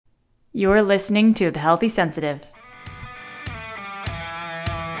You're listening to The Healthy Sensitive.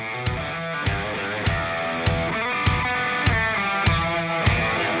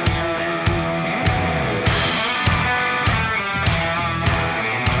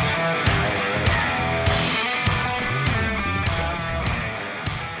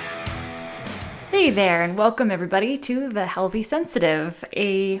 Hey there, and welcome everybody to The Healthy Sensitive,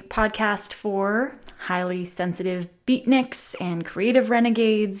 a podcast for highly sensitive beatniks and creative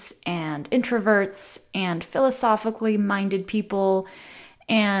renegades and introverts and philosophically minded people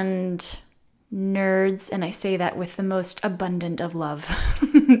and nerds, and I say that with the most abundant of love.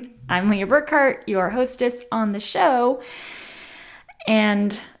 I'm Leah Burkhart, your hostess on the show,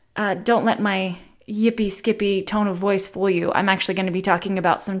 and don't let my yippy skippy tone of voice fool you. I'm actually going to be talking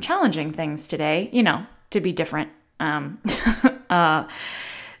about some challenging things today, to be different.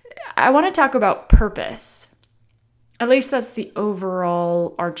 I want to talk about purpose. At least that's the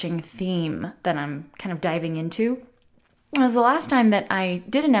overall arching theme that I'm kind of diving into. It was the last time that I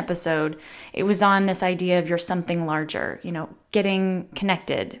did an episode, it was on this idea of your something larger, getting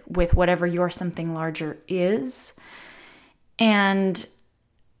connected with whatever your something larger is. And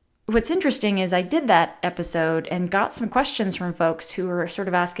what's interesting is I did that episode and got some questions from folks who were sort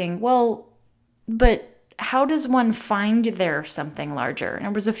of asking, well, but how does one find their something larger? And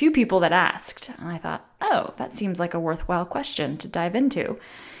there was a few people that asked, and I thought, oh, that seems like a worthwhile question to dive into.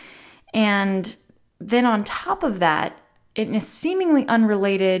 And then on top of that, in a seemingly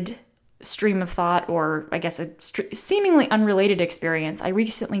unrelated stream of thought, or I guess a seemingly unrelated experience, I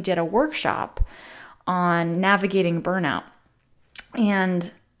recently did a workshop on navigating burnout.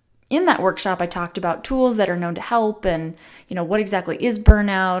 And in that workshop, I talked about tools that are known to help and, what exactly is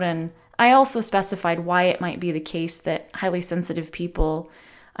burnout. And I also specified why it might be the case that highly sensitive people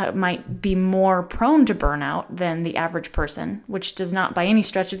might be more prone to burnout than the average person, which does not by any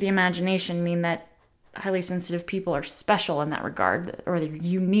stretch of the imagination mean that highly sensitive people are special in that regard or they're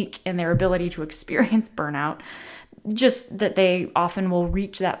unique in their ability to experience burnout, just that they often will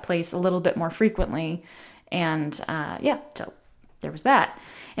reach that place a little bit more frequently. And so there was that.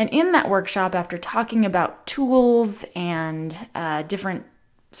 And in that workshop, after talking about tools and different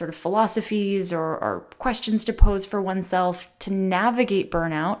sort of philosophies or questions to pose for oneself to navigate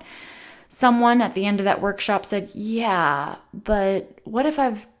burnout, someone at the end of that workshop said, yeah, but what if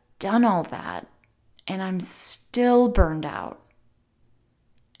I've done all that and I'm still burned out?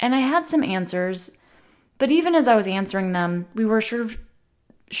 And I had some answers, but even as I was answering them, we were sort of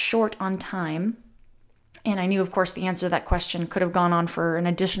short on time. And I knew, of course, the answer to that question could have gone on for an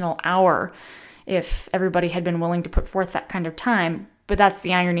additional hour if everybody had been willing to put forth that kind of time. But that's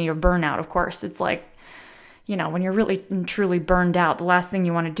the irony of burnout, of course. It's like, when you're really and truly burned out, the last thing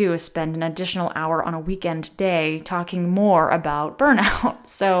you want to do is spend an additional hour on a weekend day talking more about burnout.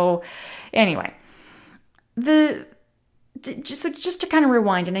 So anyway, just to kind of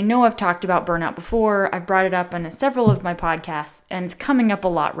rewind, and I know I've talked about burnout before, I've brought it up in several of my podcasts, and it's coming up a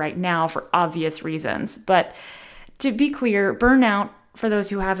lot right now for obvious reasons. But to be clear, burnout, for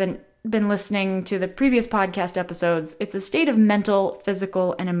those who haven't been listening to the previous podcast episodes, it's a state of mental,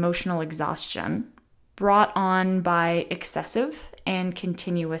 physical, and emotional exhaustion brought on by excessive and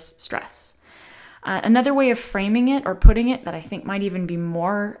continuous stress. Another way of framing it or putting it that I think might even be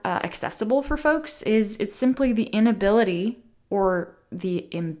more accessible for folks is it's simply the inability or the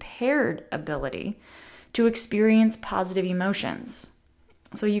impaired ability to experience positive emotions.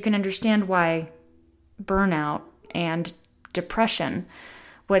 So you can understand why burnout and depression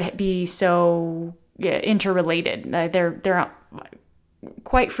would be so interrelated. They're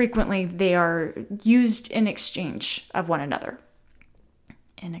quite frequently they are used in exchange of one another.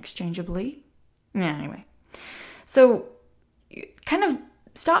 Inexchangeably? Yeah, anyway. So kind of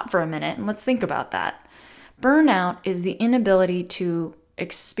stop for a minute and let's think about that. Burnout is the inability to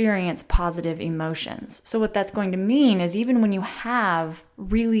experience positive emotions. So what that's going to mean is even when you have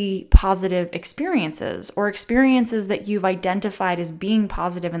really positive experiences or experiences that you've identified as being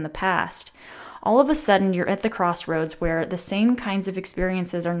positive in the past, all of a sudden you're at the crossroads where the same kinds of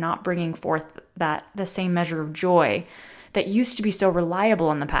experiences are not bringing forth the same measure of joy that used to be so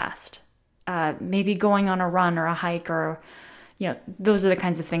reliable in the past. Maybe going on a run or a hike or, those are the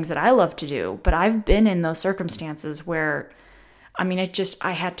kinds of things that I love to do. But I've been in those circumstances where,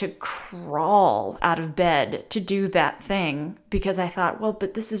 I had to crawl out of bed to do that thing because I thought, well,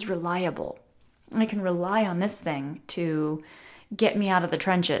 but this is reliable. I can rely on this thing to get me out of the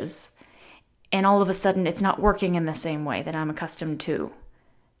trenches. And all of a sudden it's not working in the same way that I'm accustomed to.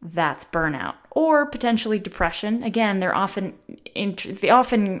 That's burnout. Or potentially depression. Again, they often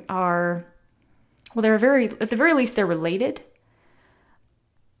are, at the very least, they're related.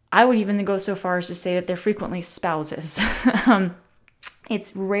 I would even go so far as to say that they're frequently spouses.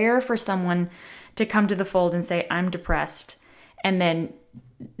 It's rare for someone to come to the fold and say, I'm depressed, and then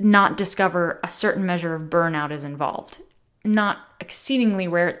not discover a certain measure of burnout is involved. Not exceedingly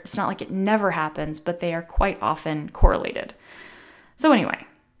rare. It's not like it never happens, but they are quite often correlated. So anyway,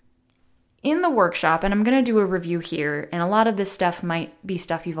 in the workshop, and I'm going to do a review here, and a lot of this stuff might be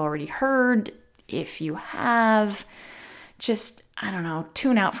stuff you've already heard. If you have, just, I don't know,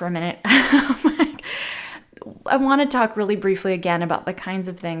 tune out for a minute. I want to talk really briefly again about the kinds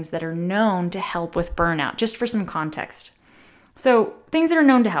of things that are known to help with burnout, just for some context. So, things that are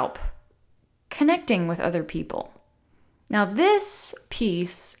known to help. Connecting with other people. Now, this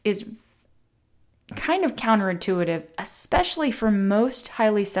piece is kind of counterintuitive, especially for most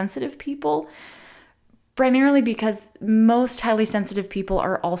highly sensitive people, primarily because most highly sensitive people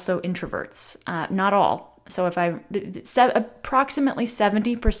are also introverts. Not all. So approximately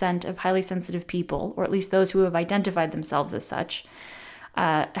 70% of highly sensitive people, or at least those who have identified themselves as such,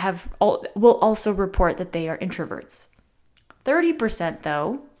 will also report that they are introverts. 30%,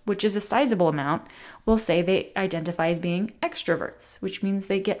 though, which is a sizable amount, will say they identify as being extroverts, which means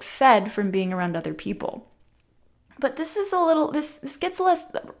they get fed from being around other people. But this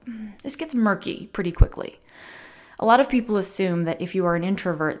gets murky pretty quickly. A lot of people assume that if you are an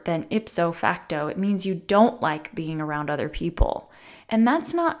introvert, then ipso facto, it means you don't like being around other people. And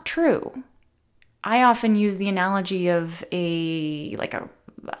that's not true. I often use the analogy of like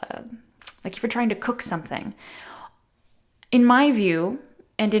if you're trying to cook something. In my view,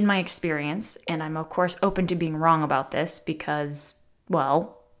 and in my experience, and I'm of course open to being wrong about this because,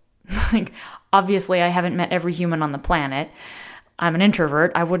 well, obviously I haven't met every human on the planet. I'm an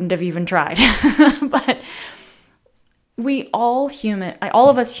introvert. I wouldn't have even tried. But all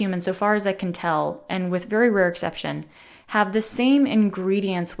of us humans, so far as I can tell, and with very rare exception, have the same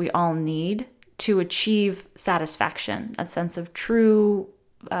ingredients we all need to achieve satisfaction, a sense of true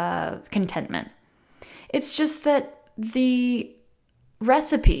contentment. It's just that the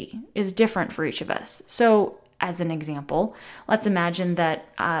recipe is different for each of us. So, as an example, let's imagine that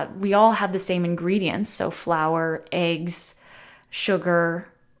we all have the same ingredients, so flour, eggs, sugar,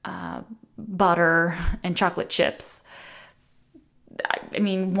 butter, and chocolate chips. I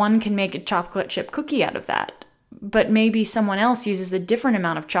mean, one can make a chocolate chip cookie out of that, but maybe someone else uses a different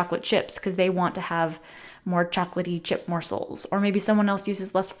amount of chocolate chips because they want to have more chocolatey chip morsels, or maybe someone else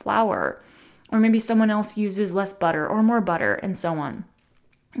uses less flour, or maybe someone else uses less butter or more butter, and so on.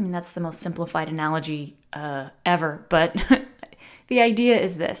 I mean, that's the most simplified analogy ever, but the idea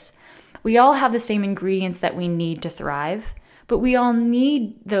is this. We all have the same ingredients that we need to thrive, but we all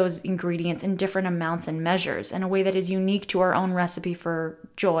need those ingredients in different amounts and measures in a way that is unique to our own recipe for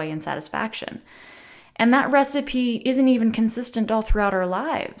joy and satisfaction. And that recipe isn't even consistent all throughout our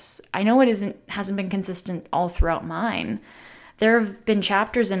lives. I know it hasn't been consistent all throughout mine. There have been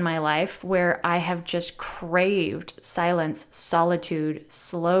chapters in my life where I have just craved silence, solitude,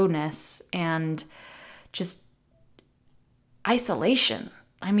 slowness, and just isolation.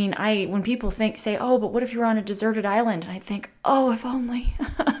 I mean, when people say, oh, but what if you're on a deserted island? And I think, oh, if only.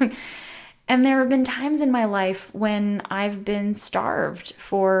 And there have been times in my life when I've been starved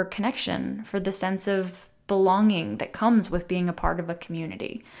for connection, for the sense of belonging that comes with being a part of a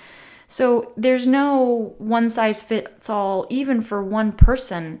community. So there's no one size fits all, even for one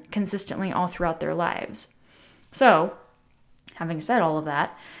person, consistently all throughout their lives. So, having said all of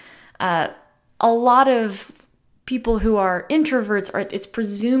that, a lot of people who are introverts, it's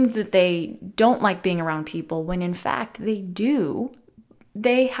presumed that they don't like being around people, when in fact they do.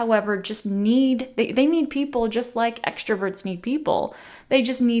 They, however, just need people just like extroverts need people. They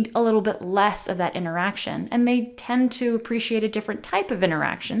just need a little bit less of that interaction, and they tend to appreciate a different type of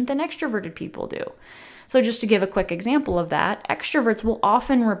interaction than extroverted people do. So just to give a quick example of that, extroverts will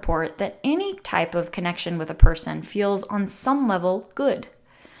often report that any type of connection with a person feels on some level good.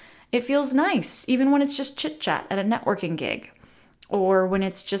 It feels nice, even when it's just chit-chat at a networking gig, or when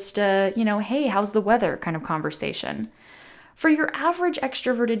it's just a, hey, how's the weather kind of conversation. For your average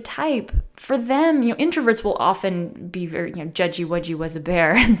extroverted type, for them, introverts will often be very, judgy-wudgy was a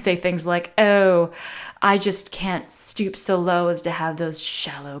bear and say things like, oh, I just can't stoop so low as to have those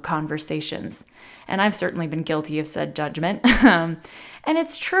shallow conversations. And I've certainly been guilty of said judgment. And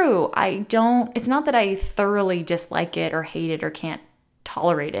it's true. It's not that I thoroughly dislike it or hate it or can't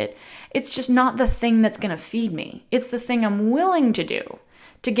tolerate it. It's just not the thing that's going to feed me. It's the thing I'm willing to do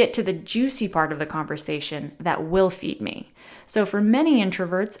to get to the juicy part of the conversation that will feed me. So for many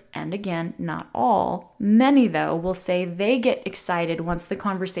introverts, and again, not all, many though will say they get excited once the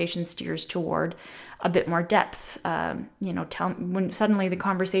conversation steers toward a bit more depth. When suddenly the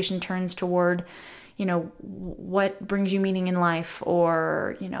conversation turns toward, what brings you meaning in life,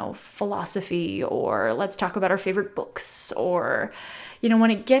 or, philosophy, or let's talk about our favorite books, or,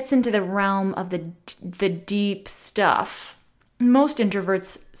 when it gets into the realm of the deep stuff, most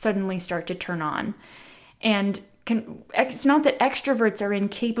introverts suddenly start to turn on. And it's not that extroverts are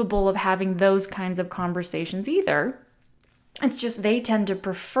incapable of having those kinds of conversations either. It's just they tend to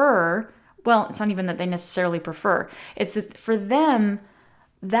prefer, well, it's not even that they necessarily prefer. It's that for them,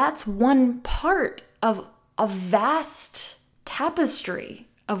 that's one part of a vast tapestry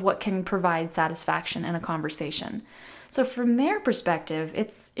of what can provide satisfaction in a conversation. So from their perspective,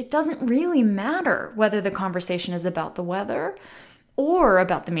 it doesn't really matter whether the conversation is about the weather or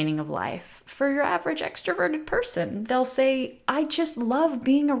about the meaning of life. For your average extroverted person, they'll say, I just love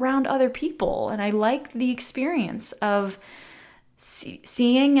being around other people, and I like the experience of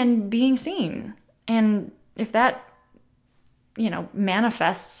seeing and being seen. And if that,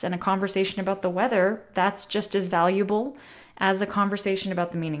 manifests in a conversation about the weather, that's just as valuable as a conversation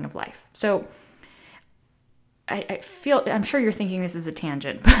about the meaning of life. So I'm sure you're thinking this is a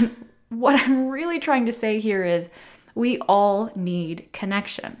tangent, but what I'm really trying to say here is we all need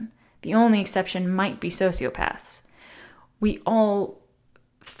connection. The only exception might be sociopaths. We all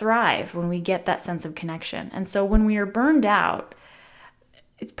thrive when we get that sense of connection. And so when we are burned out,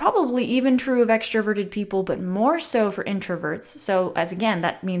 it's probably even true of extroverted people, but more so for introverts. So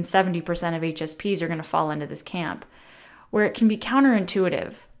that means 70% of HSPs are going to fall into this camp, where it can be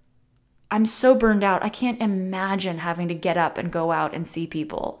counterintuitive. I'm so burned out, I can't imagine having to get up and go out and see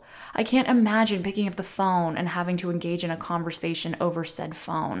people. I can't imagine picking up the phone and having to engage in a conversation over said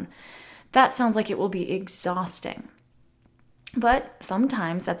phone. That sounds like it will be exhausting. But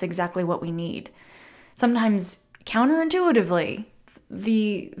sometimes that's exactly what we need. Sometimes counterintuitively,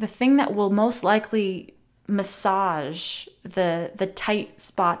 the thing that will most likely massage the tight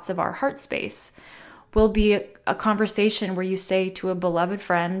spots of our heart space will be a conversation where you say to a beloved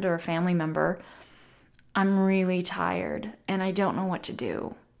friend or a family member, I'm really tired and I don't know what to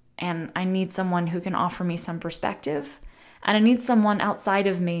do. And I need someone who can offer me some perspective. And I need someone outside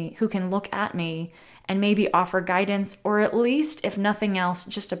of me who can look at me and maybe offer guidance, or at least, if nothing else,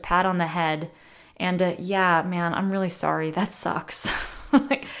 just a pat on the head and yeah, man, I'm really sorry. That sucks.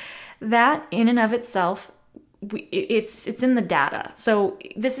 Like that in and of itself, it's in the data. So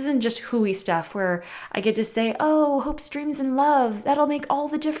this isn't just hooey stuff where I get to say, oh, hope, dreams, and love. That'll make all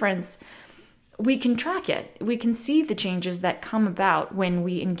the difference. We can track it. We can see the changes that come about when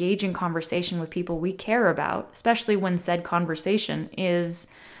we engage in conversation with people we care about, especially when said conversation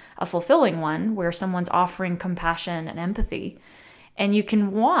is a fulfilling one where someone's offering compassion and empathy. And you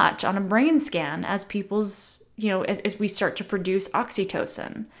can watch on a brain scan as people's, as we start to produce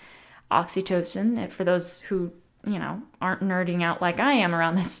oxytocin. Oxytocin, for those who, aren't nerding out like I am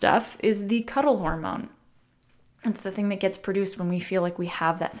around this stuff, is the cuddle hormone. It's the thing that gets produced when we feel like we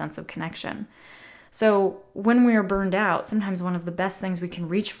have that sense of connection. So when we are burned out, sometimes one of the best things we can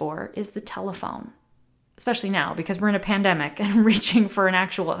reach for is the telephone. Especially now, because we're in a pandemic and reaching for an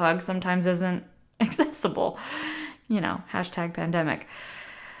actual hug sometimes isn't accessible. Hashtag pandemic.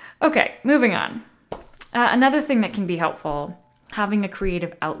 Okay, moving on. Another thing that can be helpful, having a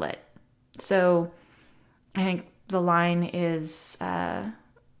creative outlet. So I think the line is,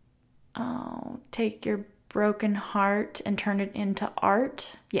 take your broken heart and turn it into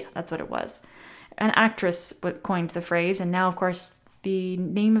art. Yeah, that's what it was. An actress coined the phrase, and now, of course, the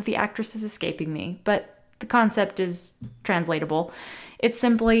name of the actress is escaping me, but the concept is translatable. It's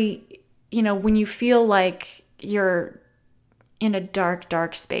simply, when you feel like you're in a dark,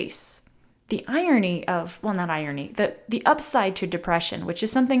 dark space, the irony of, well, not irony, the upside to depression, which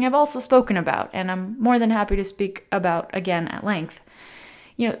is something I've also spoken about, and I'm more than happy to speak about again at length.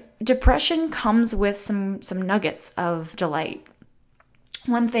 Depression comes with some nuggets of delight.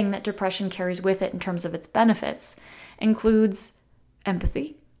 One thing that depression carries with it in terms of its benefits includes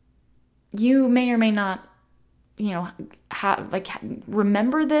empathy. You may or may not,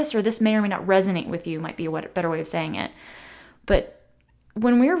 remember this, or this may or may not resonate with you, might be a better way of saying it. But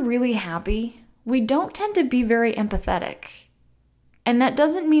when we're really happy, we don't tend to be very empathetic. And that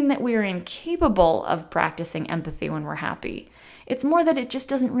doesn't mean that we are incapable of practicing empathy when we're happy. It's more that it just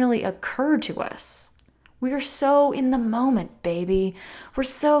doesn't really occur to us. We are so in the moment, baby. We're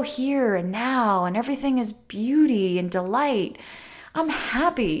so here and now, and everything is beauty and delight. I'm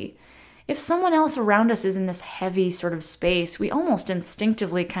happy. If someone else around us is in this heavy sort of space, we almost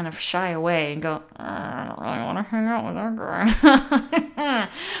instinctively kind of shy away and go, I don't really want to hang out with that guy.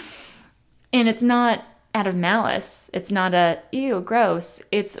 And it's not out of malice. It's not a, ew, gross.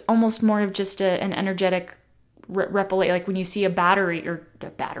 It's almost more of just an energetic like when you see a battery,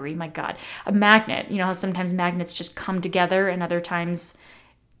 my God, a magnet. You know how sometimes magnets just come together, and other times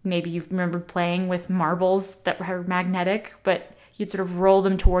maybe you remember playing with marbles that were magnetic, but you'd sort of roll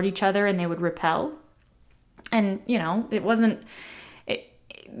them toward each other and they would repel. And,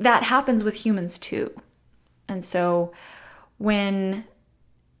 that happens with humans too. And so when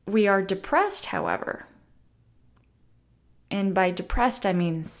we are depressed, however, and by depressed, I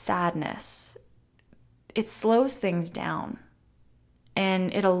mean sadness, it slows things down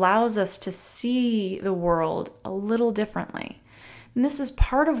and it allows us to see the world a little differently. And this is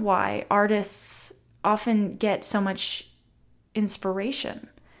part of why artists often get so much inspiration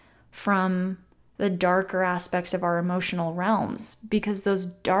from the darker aspects of our emotional realms, because those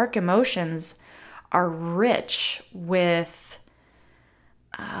dark emotions are rich with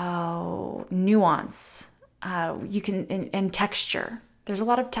nuance, and texture. There's a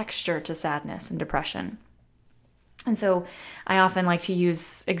lot of texture to sadness and depression. And so I often like to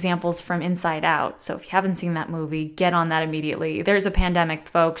use examples from Inside Out. So if you haven't seen that movie, get on that immediately. There's a pandemic,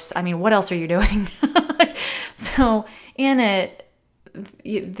 folks. I mean, what else are you doing? So in it,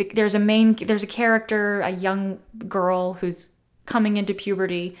 there's a character, a young girl who's coming into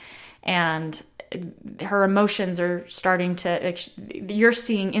puberty, and her emotions are starting to, you're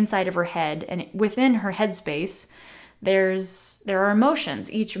seeing inside of her head, and within her headspace, there are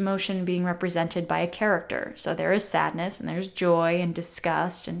emotions, each emotion being represented by a character. So there is sadness, and there's joy and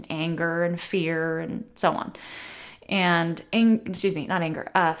disgust and anger and fear and so on. And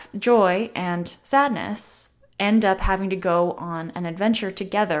joy and sadness end up having to go on an adventure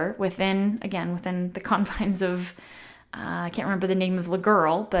together within the confines of, I can't remember the name of the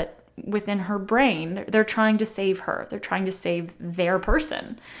girl, but within her brain, they're trying to save her. They're trying to save their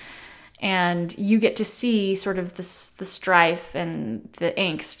person. And you get to see sort of the strife and the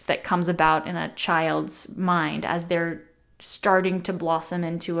angst that comes about in a child's mind as they're starting to blossom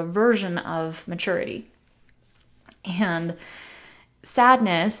into a version of maturity. And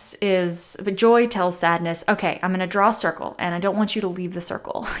joy tells sadness, okay, I'm going to draw a circle, and I don't want you to leave the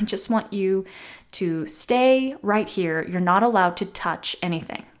circle. I just want you to stay right here. You're not allowed to touch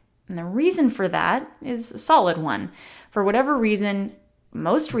anything. And the reason for that is a solid one. For whatever reason,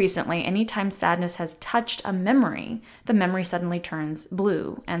 most recently, anytime sadness has touched a memory, the memory suddenly turns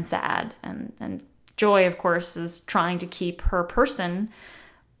blue and sad. And joy, of course, is trying to keep her person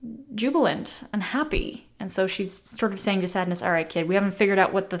jubilant and happy. And so she's sort of saying to sadness, all right, kid, we haven't figured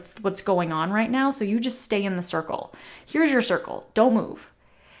out what's going on right now, so you just stay in the circle. Here's your circle. Don't move.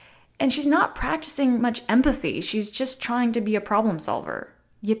 And she's not practicing much empathy. She's just trying to be a problem solver.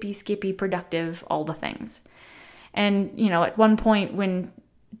 Yippee, skippy, productive, all the things. And, at one point when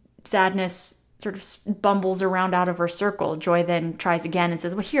sadness sort of bumbles around out of her circle, joy then tries again and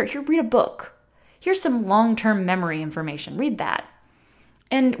says, well, here, read a book. Here's some long-term memory information. Read that.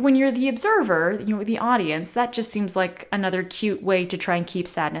 And when you're the observer, the audience, that just seems like another cute way to try and keep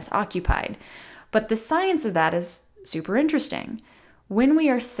sadness occupied. But the science of that is super interesting. When we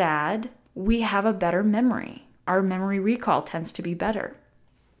are sad, we have a better memory. Our memory recall tends to be better.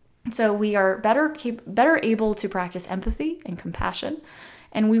 So we are better able to practice empathy and compassion,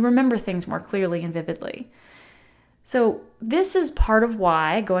 and we remember things more clearly and vividly. So this is part of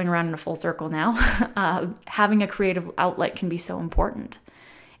why, going around in a full circle now, having a creative outlet can be so important.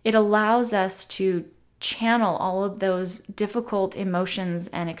 It allows us to channel all of those difficult emotions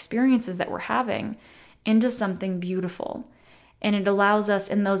and experiences that we're having into something beautiful. And it allows us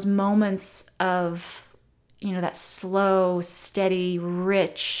in those moments of, that slow, steady,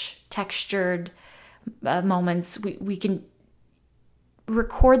 rich, textured moments, we can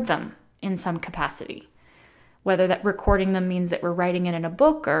record them in some capacity. Whether that recording them means that we're writing it in a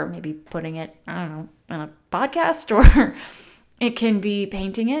book, or maybe putting it, in a podcast, or it can be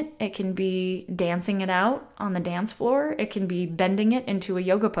painting it. It can be dancing it out on the dance floor. It can be bending it into a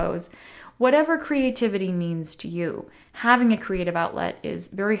yoga pose. Whatever creativity means to you, having a creative outlet is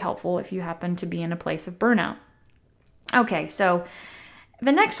very helpful if you happen to be in a place of burnout. Okay, so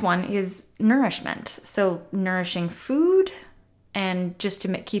the next one is nourishment. So nourishing food, and just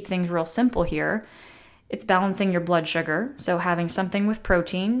to keep things real simple here, it's balancing your blood sugar. So having something with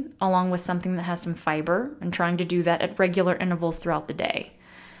protein along with something that has some fiber, and trying to do that at regular intervals throughout the day.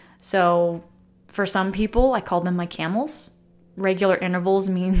 So for some people, I call them my camels. Regular intervals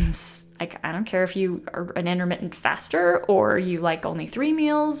means, I don't care if you are an intermittent faster or you like only 3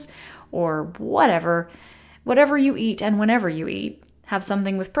 meals or whatever you eat and whenever you eat, have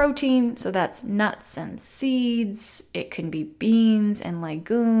something with protein. So that's nuts and seeds. It can be beans and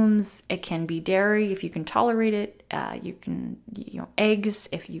legumes. It can be dairy if you can tolerate it. You can, eggs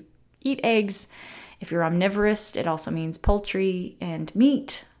if you eat eggs. If you're omnivorous, it also means poultry and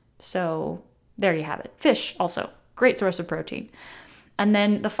meat. So there you have it. Fish also, great source of protein. And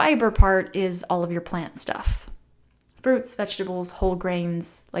then the fiber part is all of your plant stuff. Fruits, vegetables, whole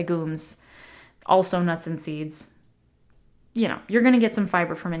grains, legumes, also nuts and seeds. You're going to get some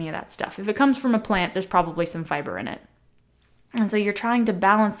fiber from any of that stuff. If it comes from a plant, there's probably some fiber in it. And so you're trying to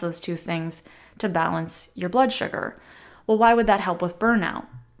balance those two things to balance your blood sugar. Well, why would that help with burnout?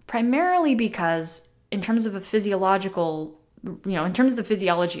 Primarily because in terms of the physiology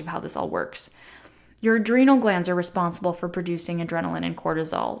of how this all works, your adrenal glands are responsible for producing adrenaline and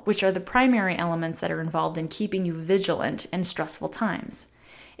cortisol, which are the primary elements that are involved in keeping you vigilant in stressful times.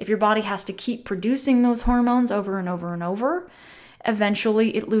 If your body has to keep producing those hormones over and over and over,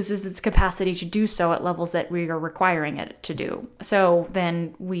 eventually it loses its capacity to do so at levels that we are requiring it to do. So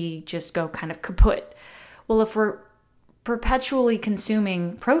then we just go kind of kaput. Well, if we're perpetually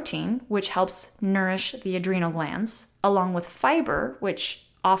consuming protein, which helps nourish the adrenal glands, along with fiber, which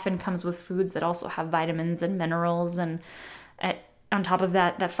often comes with foods that also have vitamins and minerals, and on top of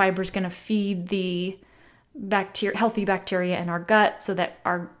that fiber is going to feed the healthy bacteria in our gut, so that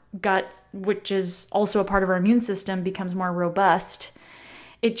our gut, which is also a part of our immune system, becomes more robust.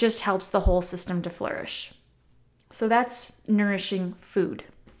 It just helps the whole system to flourish. So that's nourishing food.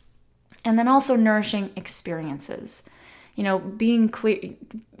 And then also nourishing experiences. Being clear,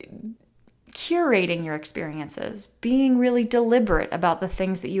 curating your experiences, being really deliberate about the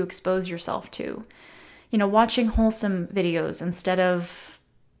things that you expose yourself to. Watching wholesome videos instead of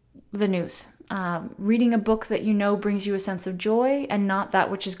the news. Reading a book that brings you a sense of joy, and not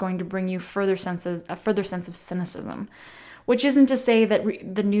that which is going to bring you a further sense of cynicism. Which isn't to say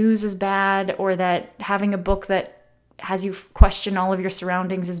that the news is bad, or that having a book that has you question all of your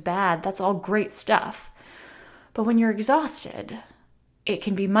surroundings is bad. That's all great stuff. But when you're exhausted, it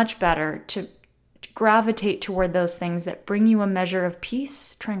can be much better to gravitate toward those things that bring you a measure of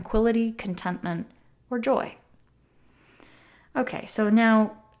peace, tranquility, contentment, or joy. Okay, so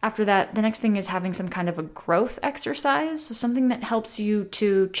now after that, the next thing is having some kind of a growth exercise. So something that helps you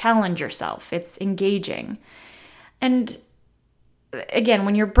to challenge yourself. It's engaging. And again,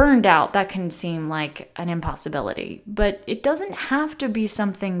 when you're burned out, that can seem like an impossibility, but it doesn't have to be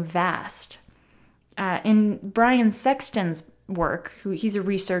something vast. In Brian Sexton's work, he's a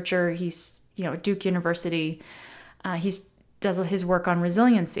researcher, he's at Duke University, he does his work on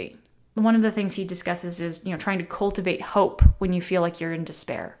resiliency. One of the things he discusses is trying to cultivate hope when you feel like you're in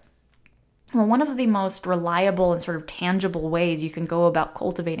despair. Well, one of the most reliable and sort of tangible ways you can go about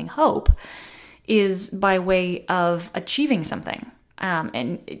cultivating hope is by way of achieving something,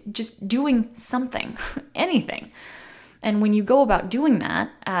 and just doing something, anything. And when you go about doing that,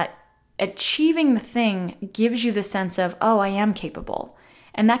 achieving the thing gives you the sense of, oh, I am capable.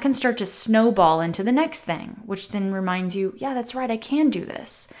 And that can start to snowball into the next thing, which then reminds you, yeah, that's right, I can do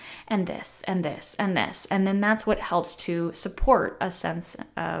this, and this, and this, and this. And then that's what helps to support a sense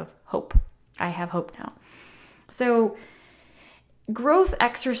of hope. I have hope now. So growth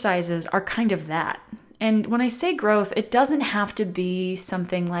exercises are kind of that. And when I say growth, it doesn't have to be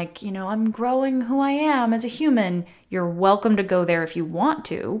something like, I'm growing who I am as a human. You're welcome to go there if you want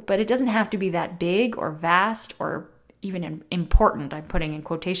to, but it doesn't have to be that big or vast or even important. I'm putting in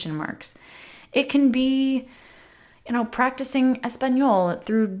quotation marks. It can be, practicing Espanol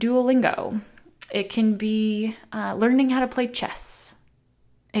through Duolingo. It can be learning how to play chess.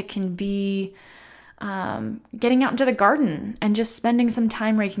 It can be getting out into the garden and just spending some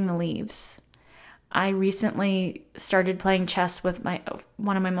time raking the leaves. I recently started playing chess with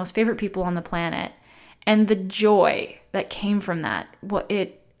one of my most favorite people on the planet, and the joy that came from that.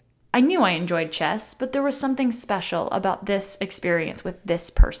 I knew I enjoyed chess, but there was something special about this experience with this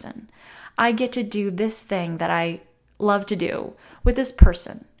person. I get to do this thing that I love to do with this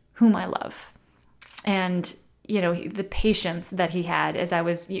person whom I love. And the patience that he had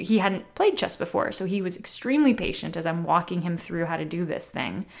he hadn't played chess before, so he was extremely patient as I'm walking him through how to do this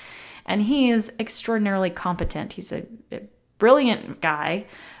thing. And he is extraordinarily competent. He's a brilliant guy,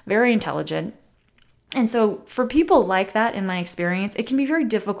 very intelligent. And so for people like that, in my experience, it can be very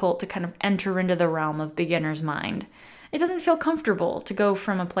difficult to kind of enter into the realm of beginner's mind. It doesn't feel comfortable to go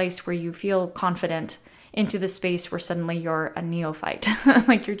from a place where you feel confident into the space where suddenly you're a neophyte,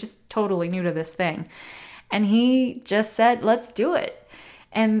 like you're just totally new to this thing. And he just said, let's do it.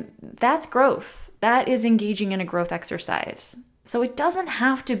 And that's growth. That is engaging in a growth exercise. So it doesn't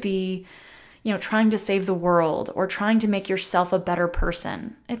have to be, trying to save the world or trying to make yourself a better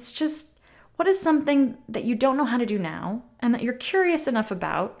person. It's just, what is something that you don't know how to do now and that you're curious enough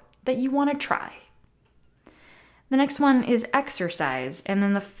about that you want to try? The next one is exercise, and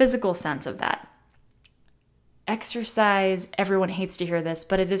then the physical sense of that. Exercise, everyone hates to hear this,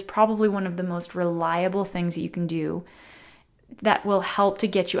 but it is probably one of the most reliable things that you can do that will help to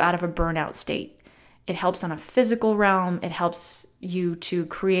get you out of a burnout state. It helps on a physical realm. It helps you to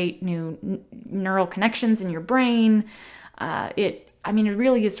create new neural connections in your brain. It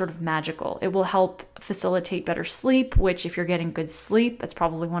really is sort of magical. It will help facilitate better sleep, which if you're getting good sleep, that's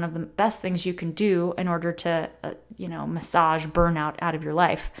probably one of the best things you can do in order to, massage burnout out of your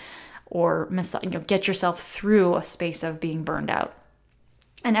life, or get yourself through a space of being burned out.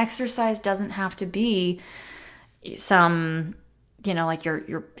 And exercise doesn't have to be some, like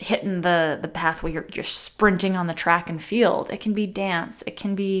you're hitting the pathway, you're sprinting on the track and field. It can be dance. It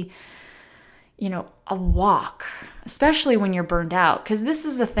can be, a walk, especially when you're burned out. Because this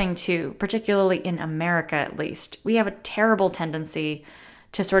is the thing too, particularly in America at least. We have a terrible tendency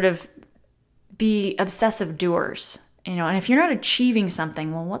to sort of be obsessive doers. And if you're not achieving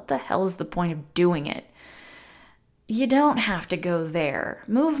something, well, what the hell is the point of doing it? You don't have to go there.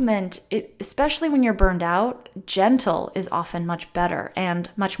 Movement, especially when you're burned out, gentle is often much better and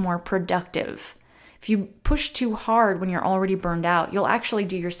much more productive. If you push too hard when you're already burned out, you'll actually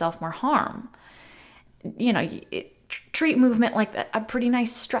do yourself more harm. Treat movement like a pretty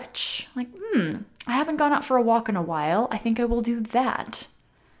nice stretch. Like, I haven't gone out for a walk in a while. I think I will do that.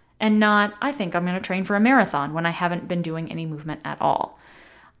 And not, I think I'm going to train for a marathon when I haven't been doing any movement at all.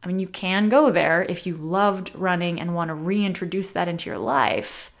 You can go there if you loved running and want to reintroduce that into your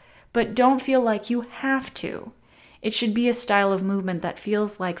life, but don't feel like you have to. It should be a style of movement that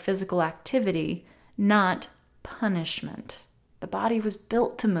feels like physical activity, not punishment. The body was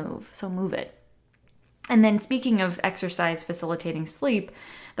built to move, so move it. And then speaking of exercise facilitating sleep,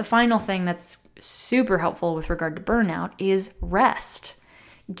 the final thing that's super helpful with regard to burnout is rest.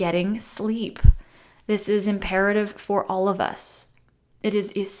 Getting sleep. This is imperative for all of us. It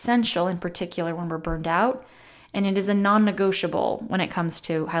is essential in particular when we're burned out, and it is a non-negotiable when it comes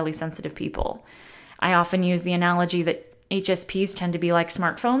to highly sensitive people. I often use the analogy that HSPs tend to be like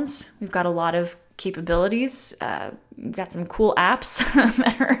smartphones. We've got a lot of capabilities. We've got some cool apps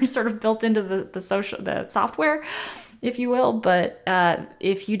that are sort of built into the software, if you will. But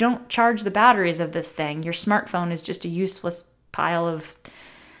if you don't charge the batteries of this thing, your smartphone is just a useless pile of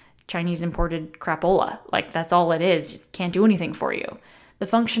Chinese imported crapola. Like, that's all it is. It can't do anything for you. The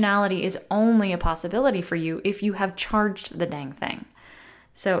functionality is only a possibility for you if you have charged the dang thing.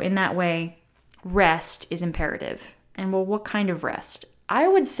 So in that way, rest is imperative. And well, what kind of rest? I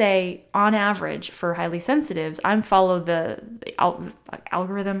would say on average for highly sensitives, I follow the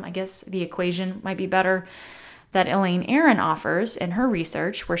algorithm, I guess the equation might be better, that Elaine Aron offers in her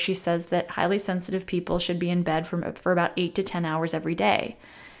research, where she says that highly sensitive people should be in bed for about 8 to 10 hours every day.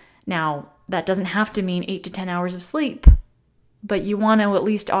 Now, that doesn't have to mean 8 to 10 hours of sleep, but you want to at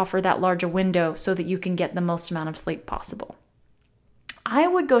least offer that larger window so that you can get the most amount of sleep possible. I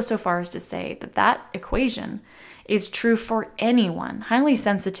would go so far as to say that that equation is true for anyone, highly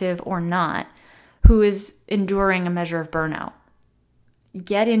sensitive or not, who is enduring a measure of burnout.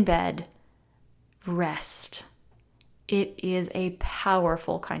 Get in bed, rest. It is a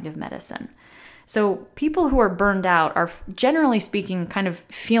powerful kind of medicine. So people who are burned out are, generally speaking, kind of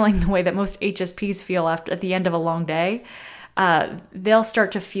feeling the way that most HSPs feel at the end of a long day. They'll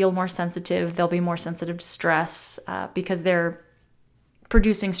start to feel more sensitive. They'll be more sensitive to stress because they're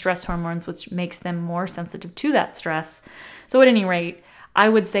producing stress hormones, which makes them more sensitive to that stress. So at any rate, I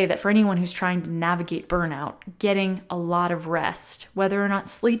would say that for anyone who's trying to navigate burnout, getting a lot of rest, whether or not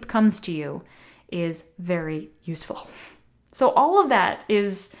sleep comes to you, is very useful. So all of that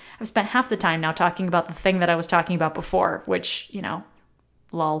is, I've spent half the time now talking about the thing that I was talking about before, which,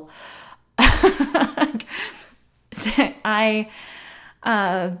 lol. I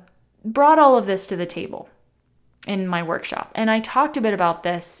brought all of this to the table in my workshop. And I talked a bit about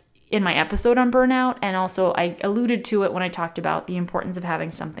this in my episode on burnout. And also I alluded to it when I talked about the importance of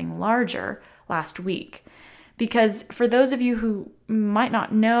having something larger last week. Because for those of you who might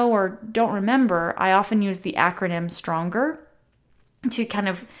not know or don't remember, I often use the acronym STRONGER to kind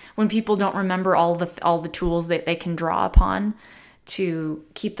of, when people don't remember all the tools that they can draw upon to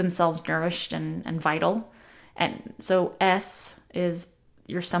keep themselves nourished and vital. And so S is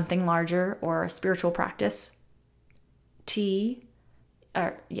your something larger or a spiritual practice. T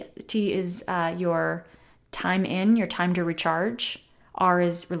is your time in, your time to recharge. R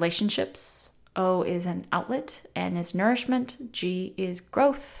is relationships. O is an outlet. N is nourishment. G is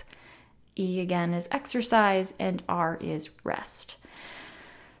growth. E again is exercise, and R is rest.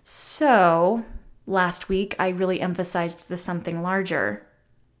 So last week, I really emphasized the something larger.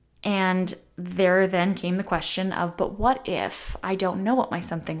 And there then came the question of, but what if I don't know what my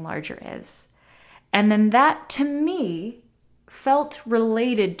something larger is? And then that, to me, felt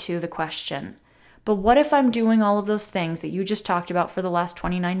related to the question, but what if I'm doing all of those things that you just talked about for the last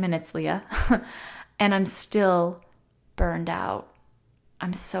 29 minutes, Leah, and I'm still burned out?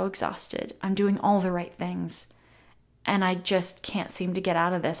 I'm so exhausted. I'm doing all the right things, and I just can't seem to get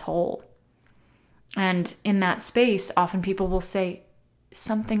out of this hole. And in that space, often people will say,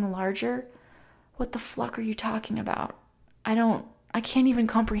 something larger? What the fuck are you talking about? I can't even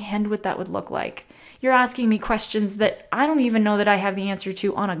comprehend what that would look like. You're asking me questions that I don't even know that I have the answer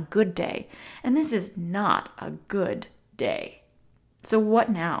to on a good day. And this is not a good day. So what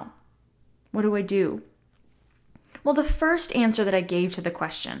now? What do I do? Well, the first answer that I gave to the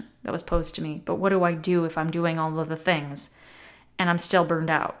question that was posed to me, but what do I do if I'm doing all of the things and I'm still burned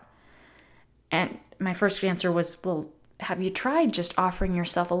out? And my first answer was, well, have you tried just offering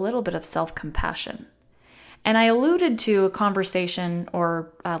yourself a little bit of self-compassion? And I alluded to a conversation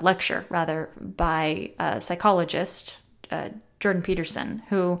or a lecture, rather, by a psychologist, Jordan Peterson,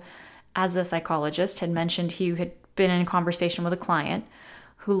 who, as a psychologist, had mentioned he had been in a conversation with a client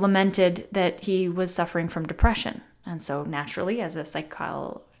who lamented that he was suffering from depression. And so naturally, as a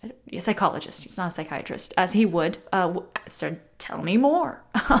psychologist, he's not a psychiatrist, as he would, said, tell me more.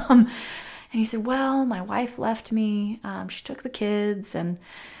 And he said, well, my wife left me. She took the kids, and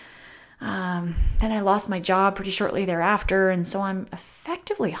then I lost my job pretty shortly thereafter. And so I'm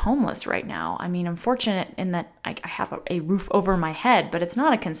effectively homeless right now. I mean, I'm fortunate in that I have a roof over my head, but it's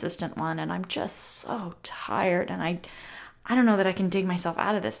not a consistent one. And I'm just so tired. And I don't know that I can dig myself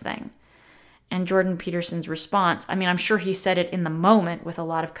out of this thing. And Jordan Peterson's response, I mean, I'm sure he said it in the moment with a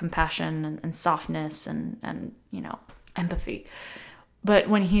lot of compassion and softness and empathy. But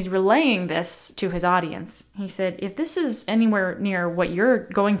when he's relaying this to his audience, he said, if this is anywhere near what you're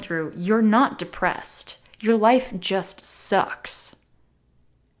going through, you're not depressed. Your life just sucks.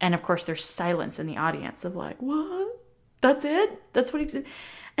 And of course, there's silence in the audience of like, what? That's it? That's what he said?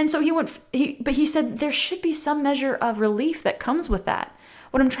 And so he said, there should be some measure of relief that comes with that.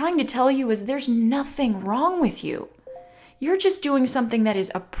 What I'm trying to tell you is there's nothing wrong with you. You're just doing something that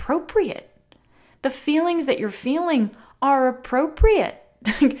is appropriate. The feelings that you're feeling are appropriate.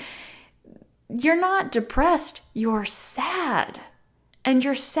 You're not depressed, you're sad. And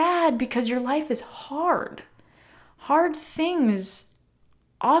you're sad because your life is hard. Hard things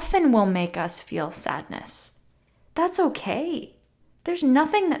often will make us feel sadness. That's okay. There's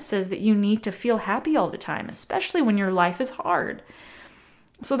nothing that says that you need to feel happy all the time, especially when your life is hard.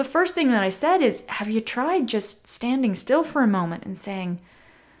 So the first thing that I said is, have you tried just standing still for a moment and saying,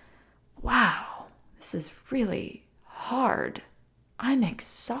 wow, this is really hard. I'm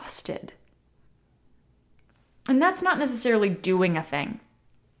exhausted. And that's not necessarily doing a thing.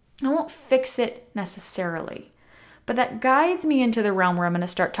 I won't fix it necessarily. But that guides me into the realm where I'm going to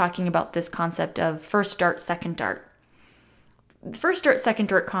start talking about this concept of first dart, second dart. The first dart, second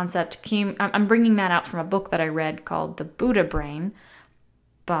dart concept I'm bringing that out from a book that I read called The Buddha Brain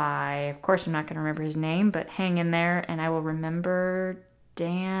by, of course, I'm not going to remember his name, but hang in there and I will remember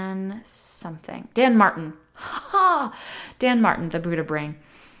Dan Martin. Dan Martin, The Buddha Brain.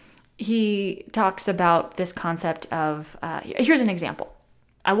 He talks about this concept of, here's an example.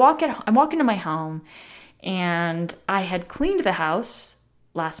 I walk into my home and I had cleaned the house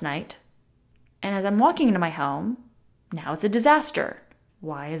last night. And as I'm walking into my home, now it's a disaster.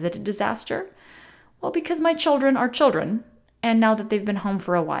 Why is it a disaster? Well, because my children are children. And now that they've been home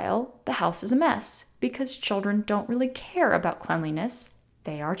for a while, the house is a mess because children don't really care about cleanliness.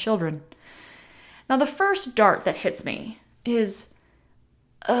 They are children. Now, the first dart that hits me is,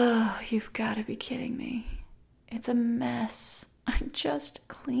 oh, you've got to be kidding me. It's a mess. I just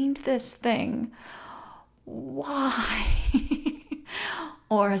cleaned this thing. Why?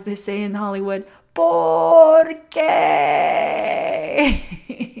 Or as they say in Hollywood, ¿por qué?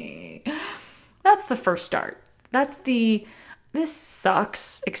 That's the first dart. That's the this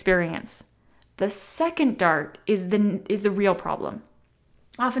sucks experience. The second dart is the real problem.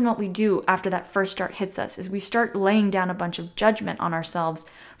 Often what we do after that first dart hits us is we start laying down a bunch of judgment on ourselves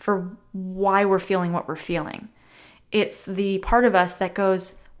for why we're feeling what we're feeling. It's the part of us that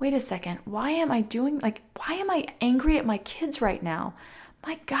goes, wait a second, why am I angry at my kids right now?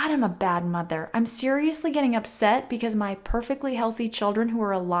 My God, I'm a bad mother. I'm seriously getting upset because my perfectly healthy children who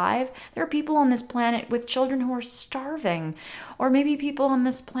are alive, there are people on this planet with children who are starving, or maybe people on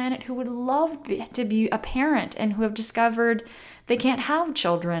this planet who would love to be a parent and who have discovered they can't have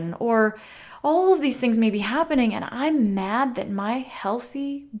children, or all of these things may be happening, and I'm mad that my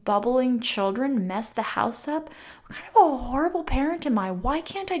healthy, bubbling children mess the house up. What kind of a horrible parent am I? Why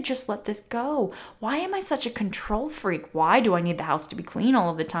can't I just let this go? Why am I such a control freak? Why do I need the house to be clean all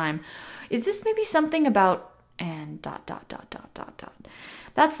of the time? Is this maybe something about, and ...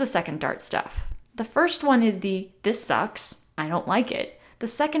 That's the second dart stuff. The first one is this sucks, I don't like it. The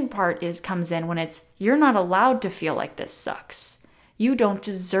second part comes in when it's, you're not allowed to feel like this sucks. You don't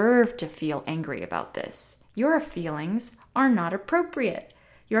deserve to feel angry about this. Your feelings are not appropriate.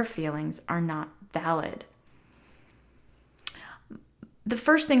 Your feelings are not valid. The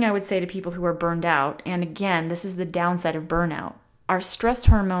first thing I would say to people who are burned out, and again, this is the downside of burnout, our stress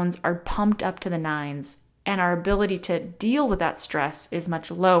hormones are pumped up to the nines, and our ability to deal with that stress is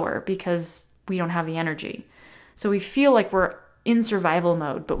much lower because we don't have the energy. So we feel like we're in survival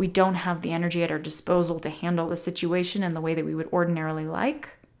mode, but we don't have the energy at our disposal to handle the situation in the way that we would ordinarily like.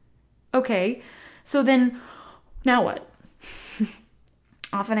 Okay, so then now what?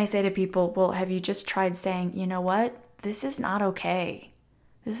 Often I say to people, well, have you just tried saying, you know what? This is not okay.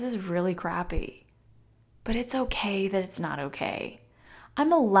 This is really crappy. But it's okay that it's not okay.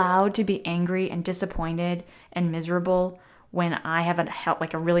 I'm allowed to be angry and disappointed and miserable when I have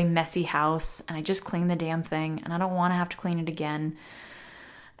a really messy house and I just clean the damn thing and I don't want to have to clean it again.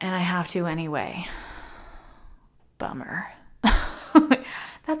 And I have to anyway. Bummer.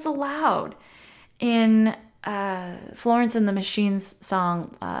 That's allowed. In Florence and the Machine's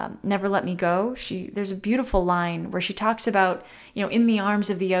song, Never Let Me Go, there's a beautiful line where she talks about, in the arms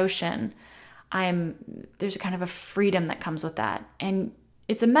of the ocean, there's a kind of a freedom that comes with that. And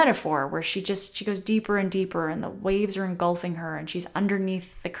it's a metaphor where she goes deeper and deeper and the waves are engulfing her and she's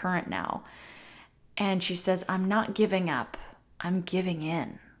underneath the current now. And she says, I'm not giving up, I'm giving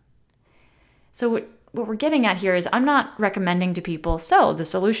in. So what we're getting at here is I'm not recommending to people, so the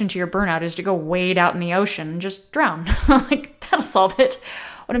solution to your burnout is to go wade out in the ocean and just drown. That'll solve it.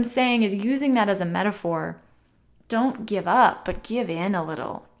 What I'm saying is using that as a metaphor, don't give up, but give in a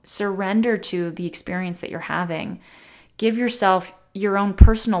little. Surrender to the experience that you're having. Give yourself your own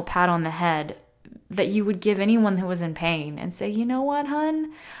personal pat on the head that you would give anyone who was in pain and say, you know what,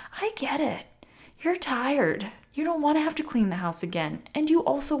 hun? I get it. You're tired. You don't want to have to clean the house again. And you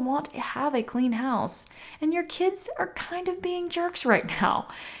also want to have a clean house. And your kids are kind of being jerks right now.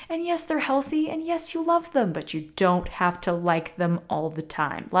 And yes, they're healthy. And yes, you love them. But you don't have to like them all the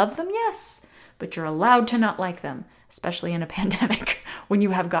time. Love them, yes. But you're allowed to not like them, especially in a pandemic when you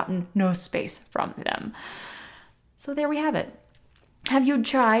have gotten no space from them. So there we have it. Have you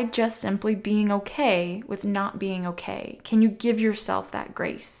tried just simply being okay with not being okay? Can you give yourself that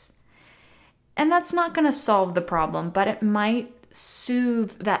grace? And that's not going to solve the problem, but it might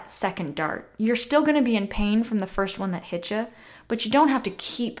soothe that second dart. You're still going to be in pain from the first one that hit you, but you don't have to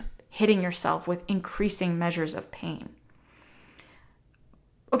keep hitting yourself with increasing measures of pain.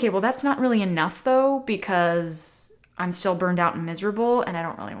 Okay, well, that's not really enough, though, because I'm still burned out and miserable, and I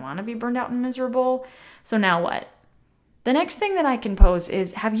don't really want to be burned out and miserable. So now what? The next thing that I can pose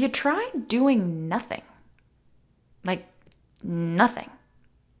is, have you tried doing nothing? Like, nothing.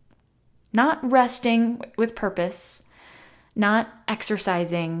 Not resting with purpose, not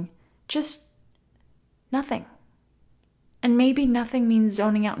exercising, just nothing. And maybe nothing means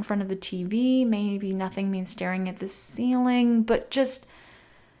zoning out in front of the TV, maybe nothing means staring at the ceiling, but just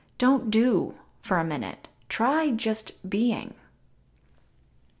don't do for a minute. Try just being.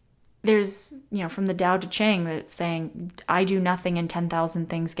 There's, from the Tao Te Ching that's saying, I do nothing and 10,000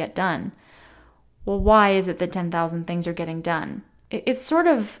 things get done. Well, why is it that 10,000 things are getting done? It's sort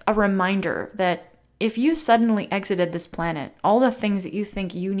of a reminder that if you suddenly exited this planet, all the things that you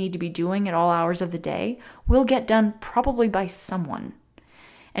think you need to be doing at all hours of the day will get done probably by someone.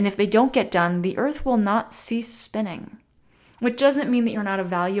 And if they don't get done, the earth will not cease spinning. Which doesn't mean that you're not a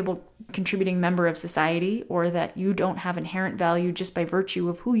valuable contributing member of society or that you don't have inherent value just by virtue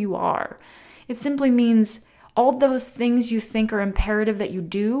of who you are. It simply means all those things you think are imperative that you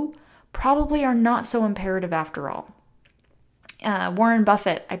do probably are not so imperative after all. Warren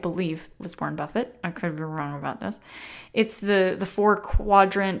Buffett, I believe, was Warren Buffett. I could be wrong about this. It's the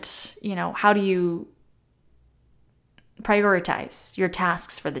 4-quadrant, how do you prioritize your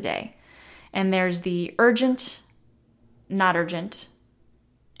tasks for the day? And there's the urgent, not urgent,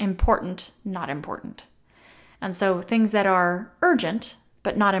 important, not important. And so things that are urgent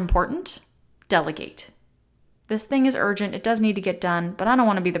but not important, delegate. This thing is urgent, it does need to get done, but I don't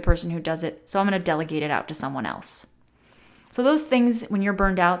want to be the person who does it, so I'm going to delegate it out to someone else. So those things, when you're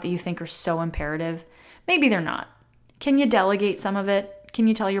burned out, that you think are so imperative, maybe they're not. Can you delegate some of it? Can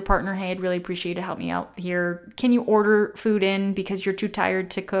you tell your partner, hey, I'd really appreciate you to help me out here? Can you order food in because you're too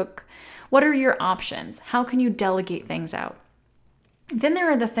tired to cook? What are your options? How can you delegate things out? Then there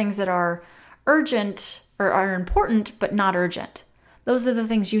are the things that are urgent or are important, but not urgent. Those are the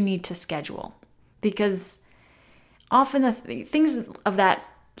things you need to schedule, because often the things of that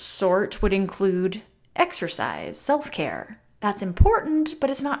sort would include exercise, self-care. That's important, but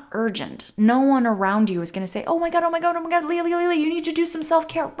it's not urgent. No one around you is going to say, oh my God, Leah, you need to do some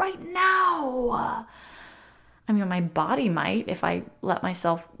self-care right now. I mean, my body might if I let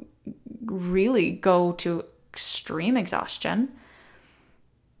myself really go to extreme exhaustion,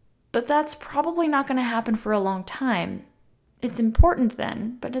 but that's probably not going to happen for a long time. It's important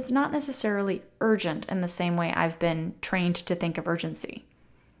then, but it's not necessarily urgent in the same way I've been trained to think of urgency.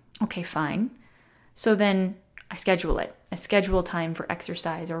 Okay, fine. So then I schedule it. I schedule time for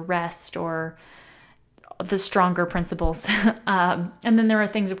exercise or rest or the stronger principles. And then there are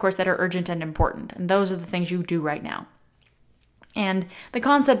things, of course, that are urgent and important. And those are the things you do right now. And the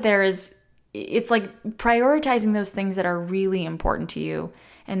concept there is, it's like prioritizing those things that are really important to you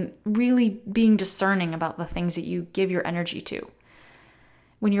and really being discerning about the things that you give your energy to.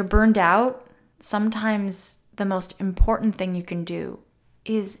 When you're burned out, sometimes the most important thing you can do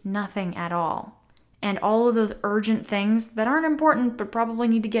is nothing at all. And all of those urgent things that aren't important but probably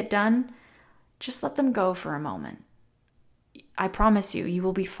need to get done, just let them go for a moment. I promise you, you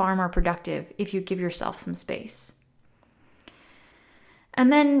will be far more productive if you give yourself some space.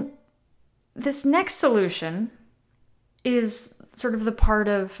 And then this next solution is sort of the part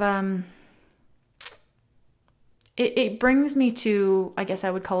of, it brings me to, I guess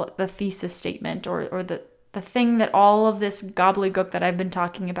I would call it the thesis statement or the thing that all of this gobbledygook that I've been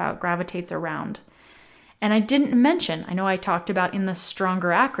talking about gravitates around. And I didn't mention, I know I talked about in the stronger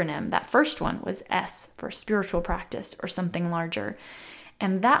acronym, that first one was S for spiritual practice or something larger.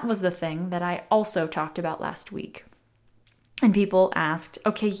 And that was the thing that I also talked about last week. And people asked,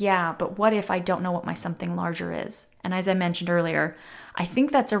 okay, yeah, but what if I don't know what my something larger is? And as I mentioned earlier, I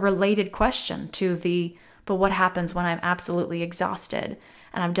think that's a related question to but what happens when I'm absolutely exhausted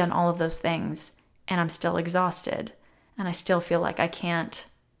and I've done all of those things and I'm still exhausted and I still feel like I can't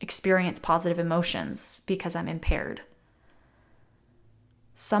experience positive emotions because I'm impaired.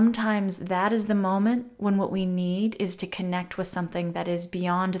 Sometimes that is the moment when what we need is to connect with something that is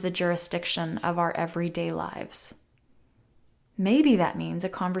beyond the jurisdiction of our everyday lives. Maybe that means a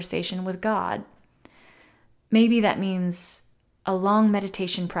conversation with God. Maybe that means a long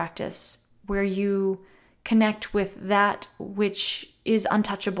meditation practice where you connect with that which is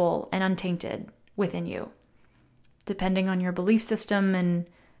untouchable and untainted within you, depending on your belief system and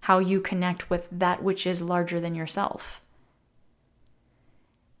how you connect with that which is larger than yourself.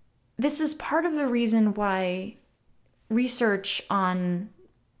 This is part of the reason why research on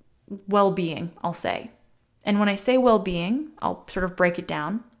well-being, I'll say. And when I say well-being, I'll sort of break it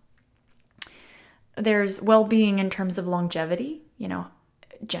down. There's well-being in terms of longevity.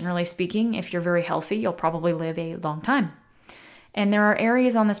 Generally speaking, if you're very healthy, you'll probably live a long time. And there are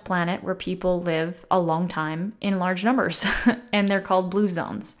areas on this planet where people live a long time in large numbers, and they're called blue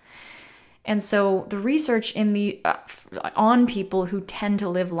zones. And so the research on people who tend to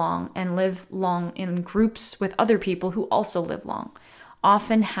live long and live long in groups with other people who also live long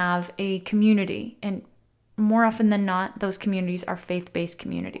often have a community, and more often than not, those communities are faith-based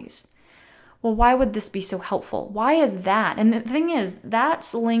communities. Well, why would this be so helpful? Why is that? And the thing is,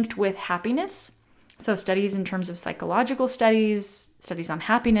 that's linked with happiness. So studies in terms of psychological studies on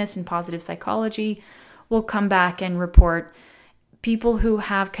happiness and positive psychology will come back and report people who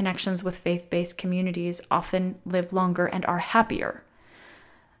have connections with faith-based communities often live longer and are happier.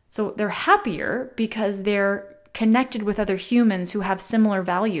 So they're happier because they're connected with other humans who have similar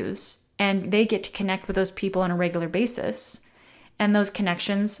values, and they get to connect with those people on a regular basis. And those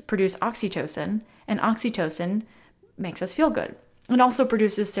connections produce oxytocin, and oxytocin makes us feel good. It also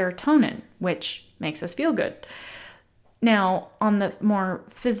produces serotonin, which makes us feel good. Now, on the more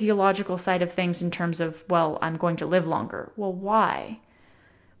physiological side of things in terms of, well, I'm going to live longer. Well, why?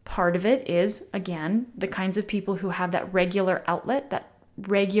 Part of it is, again, the kinds of people who have that regular outlet, that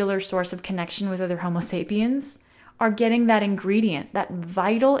regular source of connection with other Homo sapiens, are getting that ingredient, that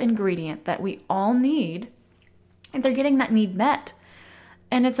vital ingredient that we all need, and they're getting that need met.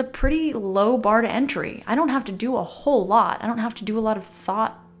 And it's a pretty low bar to entry. I don't have to do a whole lot. I don't have to do a lot of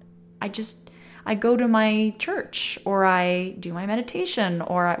thought. I go to my church, or I do my meditation,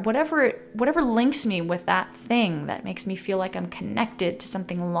 or whatever links me with that thing that makes me feel like I'm connected to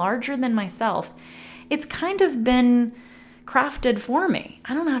something larger than myself. It's kind of been crafted for me.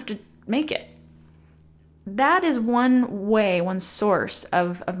 I don't have to make it. that is one way, one source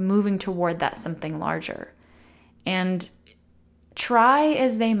of moving toward that something larger. And try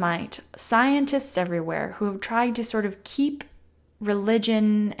as they might, scientists everywhere who have tried to sort of keep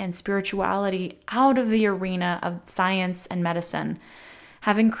religion and spirituality out of the arena of science and medicine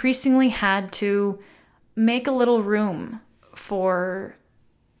have increasingly had to make a little room for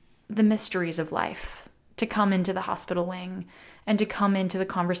the mysteries of life to come into the hospital wing and to come into the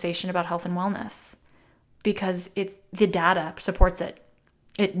conversation about health and wellness, because the data supports it.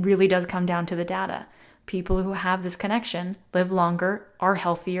 It really does come down to the data. People who have this connection live longer, are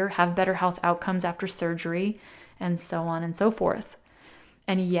healthier, have better health outcomes after surgery, and so on and so forth.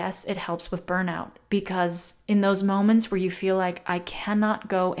 And yes, it helps with burnout, because in those moments where you feel like I cannot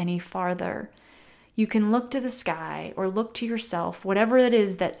go any farther, you can look to the sky or look to yourself, whatever it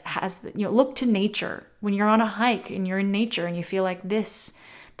is that has, look to nature. When you're on a hike and you're in nature and you feel like this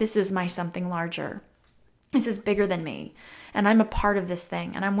is my something larger. This is bigger than me, and I'm a part of this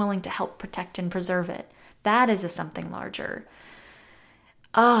thing, and I'm willing to help protect and preserve it. That is a something larger.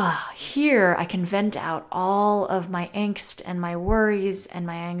 Here I can vent out all of my angst and my worries and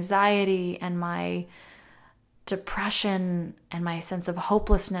my anxiety and my depression and my sense of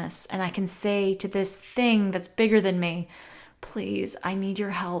hopelessness. And I can say to this thing that's bigger than me, please, I need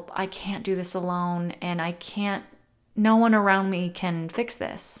your help. I can't do this alone, and no one around me can fix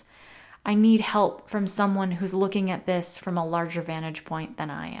this. I need help from someone who's looking at this from a larger vantage point than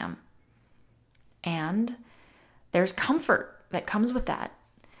I am. And there's comfort that comes with that.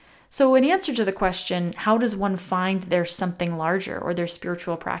 So in answer to the question, how does one find their something larger or their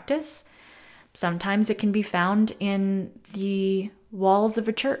spiritual practice? Sometimes it can be found in the walls of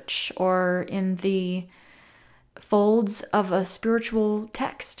a church or in the folds of a spiritual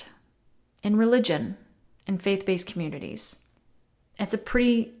text, in religion, in faith-based communities. It's a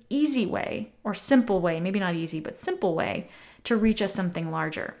pretty easy way, or simple way, maybe not easy, but simple way to reach a something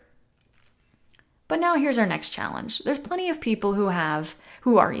larger. But now here's our next challenge. There's plenty of people who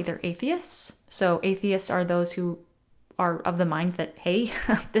are either atheists. So atheists are those who are of the mind that, hey,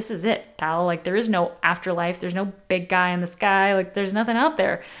 this is it, pal. Like, there is no afterlife. There's no big guy in the sky. Like, there's nothing out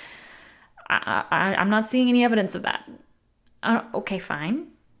there. I'm not seeing any evidence of that. Okay, fine.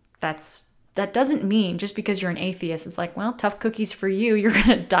 That doesn't mean just because you're an atheist, it's like, well, tough cookies for you. You're going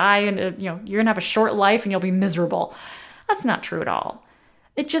to die and you're going to have a short life and you'll be miserable. That's not true at all.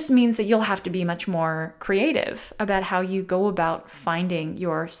 It just means that you'll have to be much more creative about how you go about finding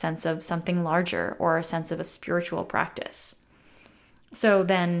your sense of something larger or a sense of a spiritual practice.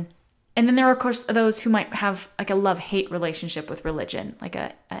 And then there are, of course, those who might have like a love-hate relationship with religion, like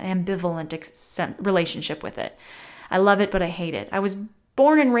an ambivalent relationship with it. I love it, but I hate it. I was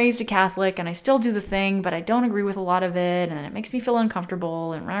born and raised a Catholic, and I still do the thing, but I don't agree with a lot of it, and it makes me feel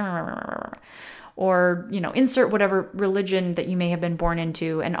uncomfortable, and or, insert whatever religion that you may have been born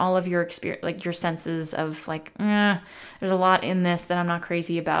into, and all of your experience, like your senses of like, there's a lot in this that I'm not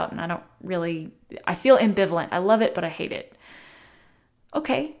crazy about, and I feel ambivalent. I love it, but I hate it.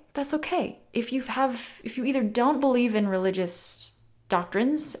 Okay, that's okay. If you either don't believe in religious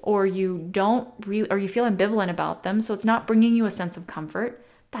doctrines, or you feel ambivalent about them, so it's not bringing you a sense of comfort,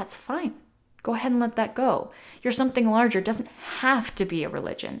 that's fine. Go ahead and let that go. Your something larger doesn't have to be a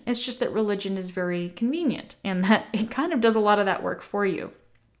religion. It's just that religion is very convenient and that it kind of does a lot of that work for you.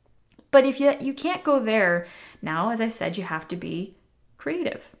 But if you can't go there, now, as I said, you have to be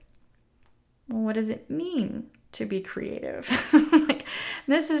creative. Well, what does it mean to be creative?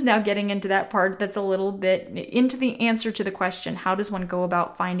 This is now getting into that part that's a little bit into the answer to the question, how does one go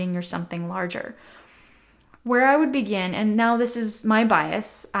about finding your something larger? Where I would begin, and now this is my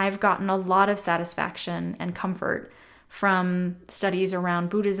bias, I've gotten a lot of satisfaction and comfort from studies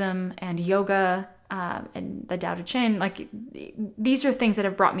around Buddhism and yoga and the Tao Te Ching. Like, these are things that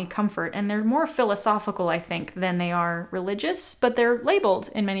have brought me comfort, and they're more philosophical, I think, than they are religious, but they're labeled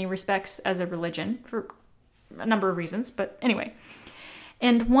in many respects as a religion for a number of reasons. But anyway,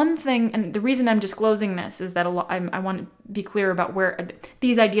 and one thing, and the reason I'm disclosing this is that I want to be clear about where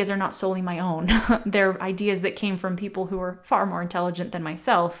these ideas are not solely my own. They're ideas that came from people who are far more intelligent than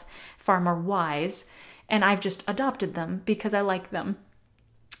myself, far more wise, and I've just adopted them because I like them.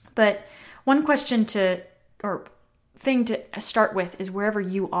 But one question thing to start with is wherever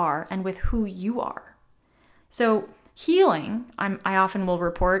you are and with who you are. So healing, I often will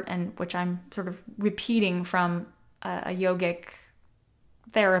report, and which I'm sort of repeating from a yogic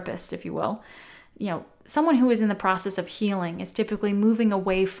therapist, if you will, someone who is in the process of healing is typically moving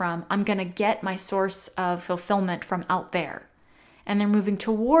away from, I'm going to get my source of fulfillment from out there. And they're moving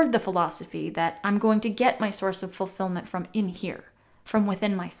toward the philosophy that I'm going to get my source of fulfillment from in here, from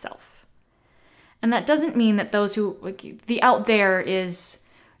within myself. And that doesn't mean that those who, like, the out there is,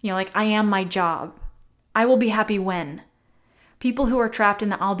 like, I am my job. I will be happy when. People who are trapped in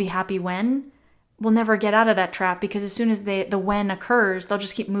the I'll be happy when will never get out of that trap, because as soon as the when occurs, they'll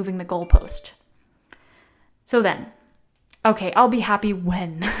just keep moving the goalpost. So then, okay, I'll be happy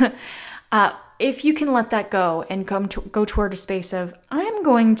when. If you can let that go and go toward a space of, I'm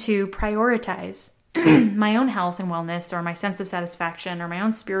going to prioritize my own health and wellness, or my sense of satisfaction, or my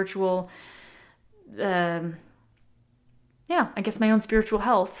own spiritual, my own spiritual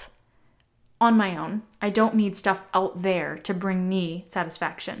health on my own. I don't need stuff out there to bring me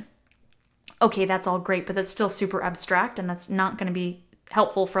satisfaction. Okay, that's all great, but that's still super abstract, and that's not going to be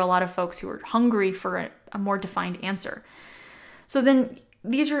helpful for a lot of folks who are hungry for a more defined answer. So then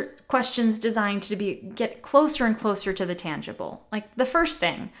these are questions designed to get closer and closer to the tangible. Like the first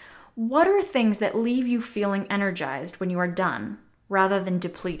thing, what are things that leave you feeling energized when you are done rather than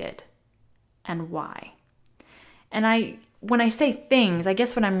depleted, and why? And when I say things, I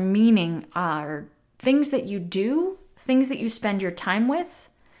guess what I'm meaning are things that you do, things that you spend your time with.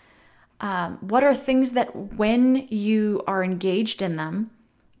 What are things that when you are engaged in them,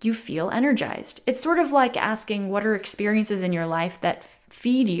 you feel energized? It's sort of like asking, what are experiences in your life that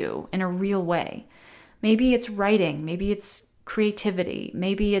feed you in a real way? Maybe it's writing, maybe it's creativity,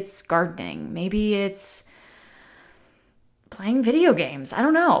 maybe it's gardening, maybe it's playing video games. I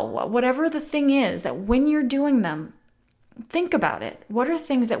don't know. Whatever the thing is, that when you're doing them, think about it. What are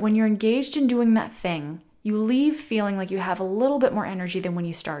things that when you're engaged in doing that thing, you leave feeling like you have a little bit more energy than when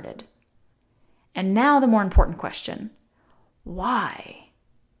you started? And now the more important question, why?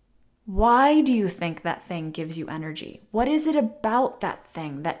 Why do you think that thing gives you energy? What is it about that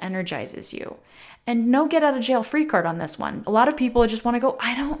thing that energizes you? And no get out of jail free card on this one. A lot of people just want to go,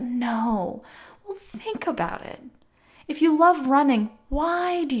 I don't know. Well, think about it. If you love running,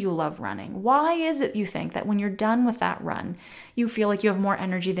 why do you love running? Why is it you think that when you're done with that run, you feel like you have more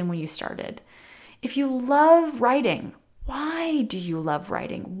energy than when you started? If you love writing, why do you love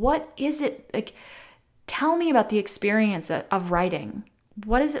writing? What is it? Like, tell me about the experience of writing.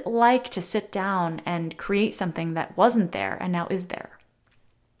 What is it like to sit down and create something that wasn't there and now is there?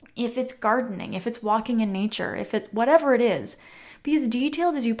 If it's gardening, if it's walking in nature, whatever it is, be as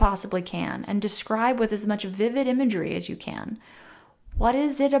detailed as you possibly can and describe with as much vivid imagery as you can. What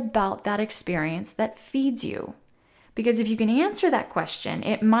is it about that experience that feeds you? Because if you can answer that question,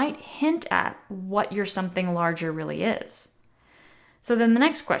 it might hint at what your something larger really is. So then the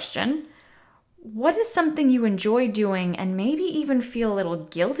next question, what is something you enjoy doing and maybe even feel a little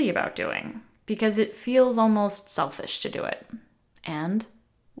guilty about doing because it feels almost selfish to do it? And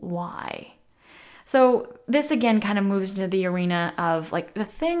why? So this again kind of moves into the arena of like the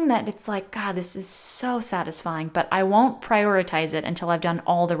thing that it's like, God, this is so satisfying, but I won't prioritize it until I've done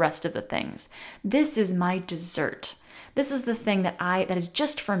all the rest of the things. This is my dessert. This is the thing that is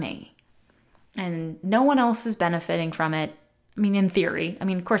just for me. And no one else is benefiting from it. I mean, in theory. I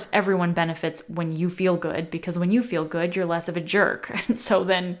mean, of course, everyone benefits when you feel good, because when you feel good, you're less of a jerk. And so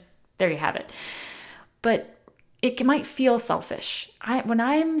then there you have it. But it might feel selfish. When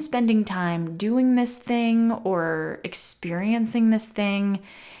I'm spending time doing this thing or experiencing this thing,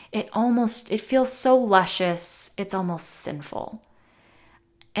 it feels so luscious, it's almost sinful.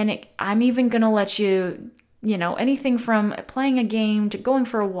 And I'm even going to let you, anything from playing a game to going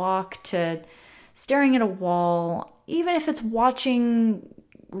for a walk to staring at a wall, even if it's watching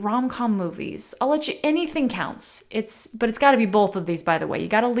rom-com movies, I'll let you, anything counts. But it's got to be both of these, by the way. You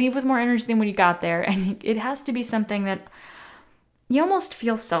got to leave with more energy than when you got there. And it has to be something that you almost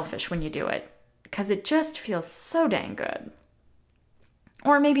feel selfish when you do it, because it just feels so dang good.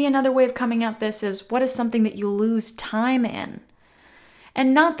 Or maybe another way of coming at this is, what is something that you lose time in?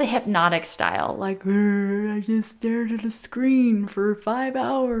 And not the hypnotic style, like, I just stared at a screen for 5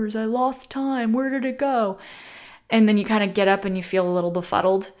 hours. I lost time. Where did it go? And then you kind of get up and you feel a little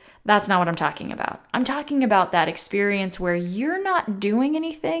befuddled. That's not what I'm talking about. I'm talking about that experience where you're not doing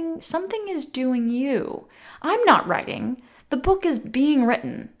anything. Something is doing you. I'm not writing. The book is being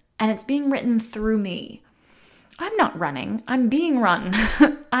written, and it's being written through me. I'm not running. I'm being run.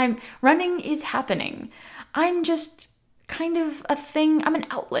 Running is happening. I'm just kind of a thing. I'm an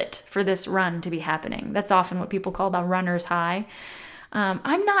outlet for this run to be happening. That's often what people call the runner's high.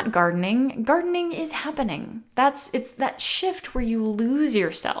 I'm not gardening. Gardening is happening. It's that shift where you lose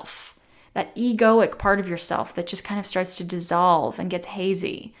yourself, that egoic part of yourself that just kind of starts to dissolve and gets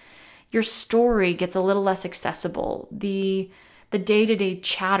hazy. Your story gets a little less accessible. The day-to-day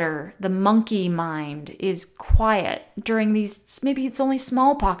chatter, the monkey mind is quiet during these, maybe it's only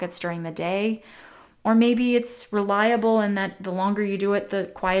small pockets during the day, Or maybe it's reliable and that the longer you do it,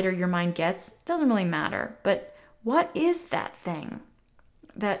 the quieter your mind gets. It doesn't really matter. But what is that thing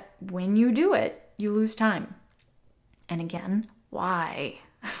that when you do it, you lose time? And again, why?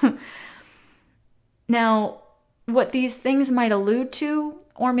 Now, what these things might allude to,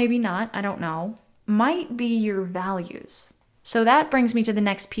 or maybe not, I don't know, might be your values. So that brings me to the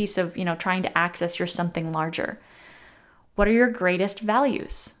next piece of, trying to access your something larger. What are your greatest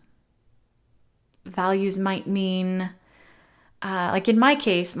values? Values might mean, like in my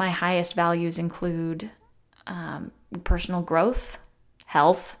case, my highest values include personal growth,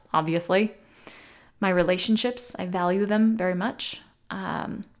 health, obviously, my relationships. I value them very much.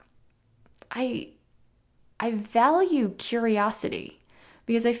 I value curiosity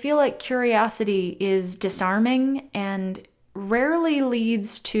because I feel like curiosity is disarming and rarely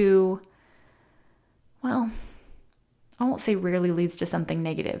leads to, well, I won't say rarely leads to something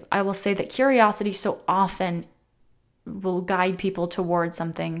negative. I will say that curiosity so often will guide people towards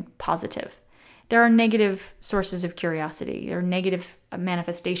something positive. There are negative sources of curiosity. There are negative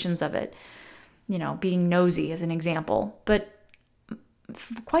manifestations of it, being nosy as an example. But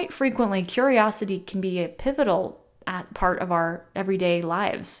quite frequently, curiosity can be a pivotal part of our everyday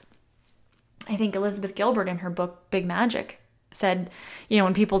lives. I think Elizabeth Gilbert in her book, Big Magic, said,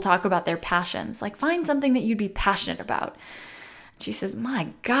 when people talk about their passions, like find something that you'd be passionate about. She says, my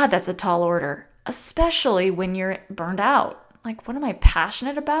God, that's a tall order, especially when you're burned out. Like, what am I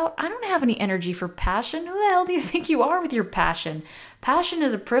passionate about? I don't have any energy for passion. Who the hell do you think you are with your passion? Passion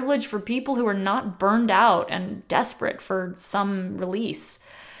is a privilege for people who are not burned out and desperate for some release.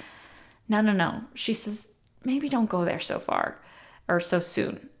 No. She says, maybe don't go there so far or so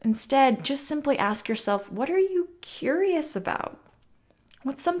soon. Instead, just simply ask yourself, what are you curious about?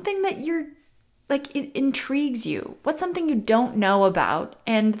 What's something that it intrigues you? What's something you don't know about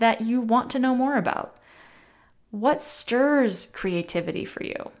and that you want to know more about? What stirs creativity for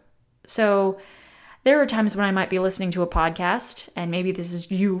you? So there are times when I might be listening to a podcast, and maybe this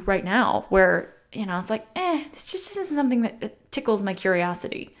is you right now, where, it's like, this just isn't something that tickles my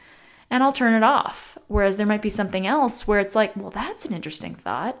curiosity. And I'll turn it off. Whereas there might be something else where it's like, well, that's an interesting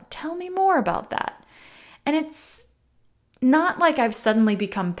thought. Tell me more about that. And it's not like I've suddenly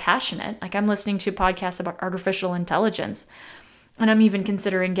become passionate. Like I'm listening to podcasts about artificial intelligence, and I'm even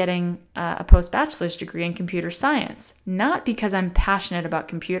considering getting a post-bachelor's degree in computer science. Not because I'm passionate about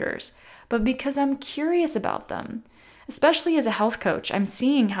computers, but because I'm curious about them. Especially as a health coach, I'm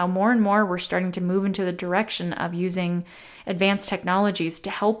seeing how more and more we're starting to move into the direction of using advanced technologies to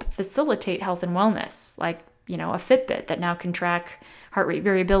help facilitate health and wellness, like, a Fitbit that now can track heart rate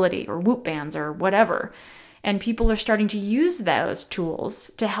variability, or Whoop bands or whatever. And people are starting to use those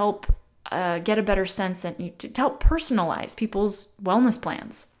tools to help get a better sense and to help personalize people's wellness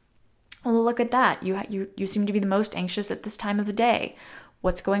plans. Well, look at that. You seem to be the most anxious at this time of the day.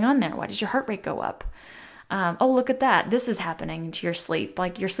 What's going on there? Why does your heart rate go up? Oh, look at that. This is happening to your sleep.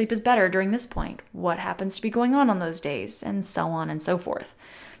 Like your sleep is better during this point. What happens to be going on those days? And so on and so forth.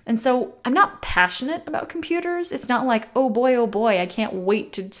 And so I'm not passionate about computers. It's not like, oh boy, I can't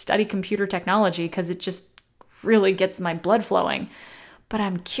wait to study computer technology because it just really gets my blood flowing. But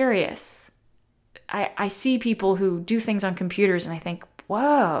I'm curious. I see people who do things on computers and I think,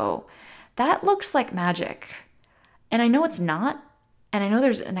 whoa, that looks like magic. And I know it's not. And I know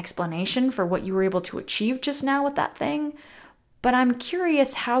there's an explanation for what you were able to achieve just now with that thing, but I'm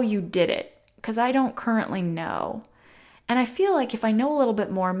curious how you did it because I don't currently know. And I feel like if I know a little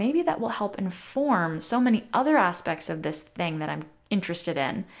bit more, maybe that will help inform so many other aspects of this thing that I'm interested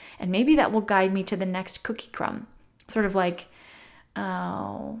in. And maybe that will guide me to the next cookie crumb. Sort of like,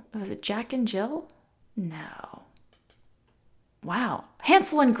 was it Jack and Jill? No. Wow.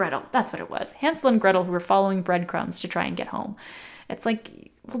 Hansel and Gretel. That's what it was. Hansel and Gretel who were following breadcrumbs to try and get home. It's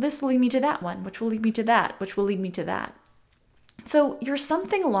like, well, this will lead me to that one, which will lead me to that, which will lead me to that. So your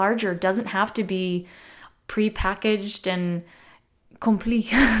something larger doesn't have to be prepackaged and complete.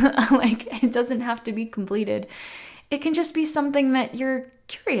 Like it doesn't have to be completed. It can just be something that you're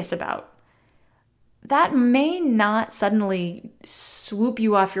curious about. That may not suddenly swoop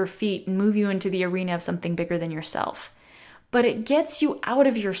you off your feet and move you into the arena of something bigger than yourself. But it gets you out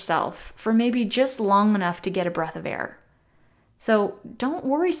of yourself for maybe just long enough to get a breath of air. So don't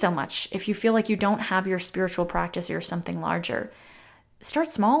worry so much if you feel like you don't have your spiritual practice or something larger.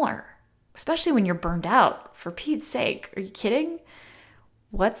 Start smaller, especially when you're burned out. For Pete's sake, are you kidding?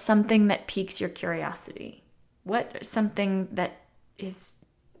 What's something that piques your curiosity? What something that is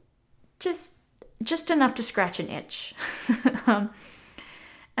just enough to scratch an itch? And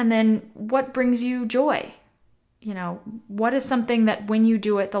then what brings you joy? what is something that when you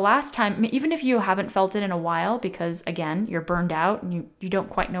do it the last time, even if you haven't felt it in a while, because again, you're burned out and you don't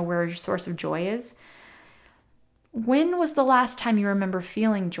quite know where your source of joy is. When was the last time you remember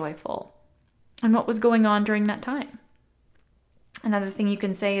feeling joyful? And what was going on during that time? Another thing you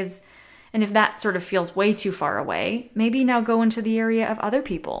can say is, and if that sort of feels way too far away, maybe now go into the area of other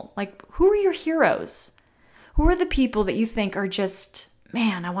people. Like, who are your heroes? Who are the people that you think are just,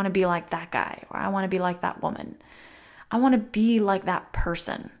 man, I want to be like that guy, or I want to be like that woman. I want to be like that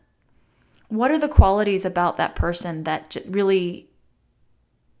person. What are the qualities about that person that really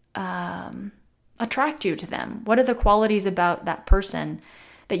attract you to them? What are the qualities about that person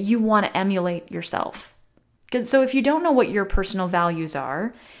that you want to emulate yourself? So if you don't know what your personal values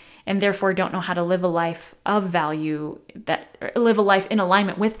are, and therefore don't know how to live a life of value, live a life in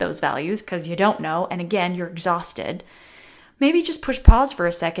alignment with those values, because you don't know, and again, you're exhausted, maybe just push pause for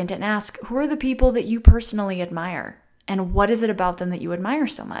a second and ask, who are the people that you personally admire? And what is it about them that you admire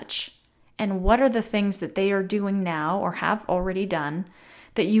so much? And what are the things that they are doing now or have already done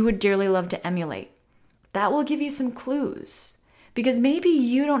that you would dearly love to emulate? That will give you some clues, because maybe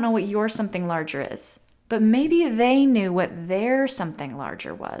you don't know what your something larger is, but maybe they knew what their something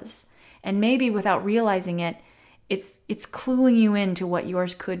larger was. And maybe without realizing it, it's cluing you into what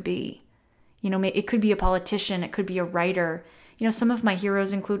yours could be. It could be a politician, it could be a writer. Some of my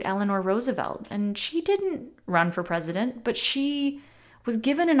heroes include Eleanor Roosevelt, and she didn't run for president, but she was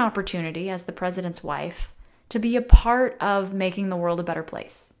given an opportunity as the president's wife to be a part of making the world a better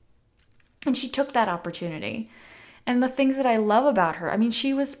place. And she took that opportunity. And the things that I love about her,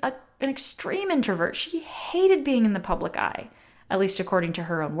 she was an extreme introvert. She hated being in the public eye, at least according to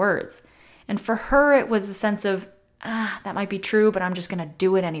her own words. And for her, it was a sense of, that might be true, but I'm just going to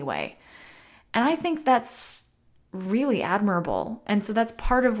do it anyway. And I think that's really admirable. And so that's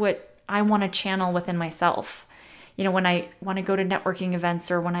part of what I want to channel within myself. When I want to go to networking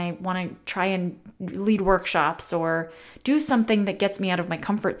events, or when I want to try and lead workshops or do something that gets me out of my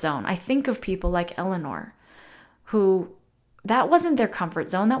comfort zone, I think of people like Eleanor, who that wasn't their comfort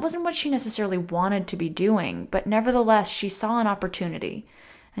zone. That wasn't what she necessarily wanted to be doing. But nevertheless, she saw an opportunity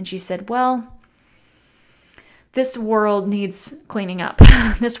and she said, well, this world needs cleaning up.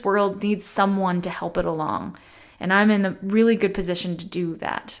 This world needs someone to help it along. And I'm in a really good position to do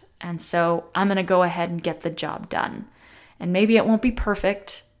that. And so I'm going to go ahead and get the job done. And maybe it won't be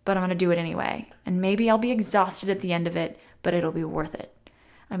perfect, but I'm going to do it anyway. And maybe I'll be exhausted at the end of it, but it'll be worth it.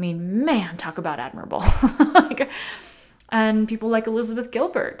 Man, talk about admirable. And people like Elizabeth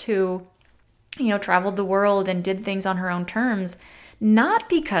Gilbert, who, traveled the world and did things on her own terms, not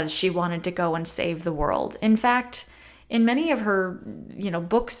because she wanted to go and save the world. In fact, in many of her,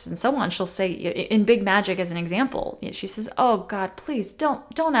 books and so on, she'll say, in Big Magic as an example, she says, oh God, please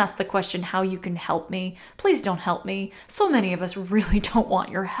don't ask the question how you can help me. Please don't help me. So many of us really don't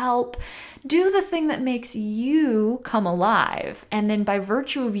want your help. Do the thing that makes you come alive. And then by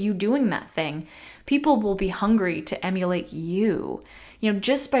virtue of you doing that thing, people will be hungry to emulate you.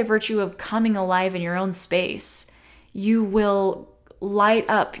 Just by virtue of coming alive in your own space, you will light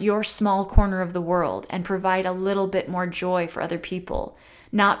up your small corner of the world and provide a little bit more joy for other people.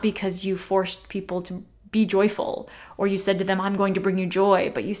 Not because you forced people to be joyful, or you said to them, I'm going to bring you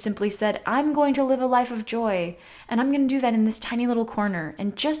joy, but you simply said, I'm going to live a life of joy, and I'm going to do that in this tiny little corner.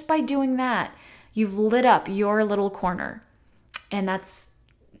 And just by doing that, you've lit up your little corner. And that's,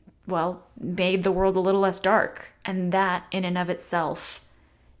 made the world a little less dark. And that in and of itself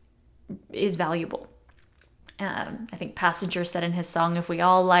is valuable. I think Passenger said in his song, if we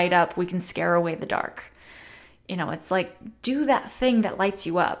all light up, we can scare away the dark. It's like, do that thing that lights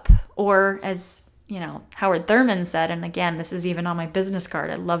you up. Or as, Howard Thurman said, and again, this is even on my business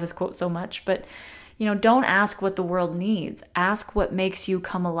card. I love his quote so much, but, don't ask what the world needs. Ask what makes you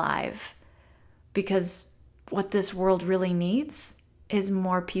come alive. Because what this world really needs is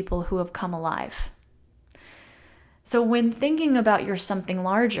more people who have come alive. So when thinking about your something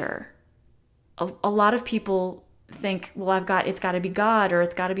larger, a lot of people think, it's got to be God, or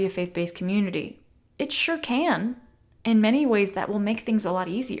it's got to be a faith-based community. It sure can. In many ways, that will make things a lot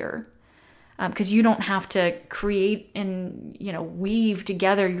easier, because you don't have to create and, weave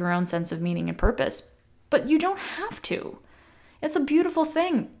together your own sense of meaning and purpose. But you don't have to. It's a beautiful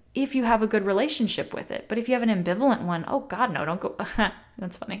thing if you have a good relationship with it. But if you have an ambivalent one, oh God, no, don't go.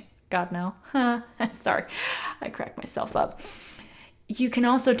 That's funny. God, no. Sorry, I cracked myself up. You can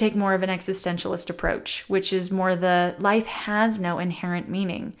also take more of an existentialist approach, which is more the life has no inherent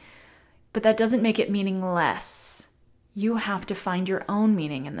meaning, but that doesn't make it meaningless. You have to find your own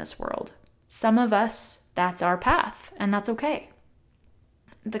meaning in this world. Some of us, that's our path, and that's okay.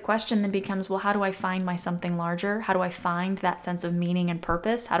 the question then becomes, well, how do I find my something larger? How do I find that sense of meaning and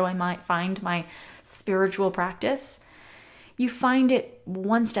purpose? How do I find my spiritual practice? You find it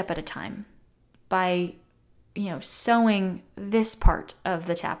one step at a time by, sewing this part of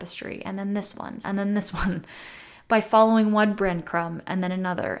the tapestry, and then this one, and then this one, by following one breadcrumb, and then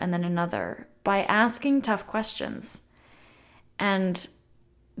another, by asking tough questions, and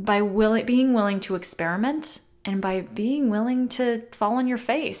by being willing to experiment, and by being willing to fall on your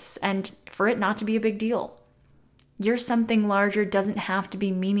face, and for it not to be a big deal. Your something larger doesn't have to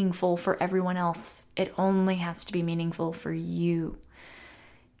be meaningful for everyone else. It only has to be meaningful for you.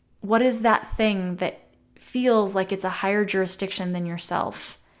 What is that thing that feels like it's a higher jurisdiction than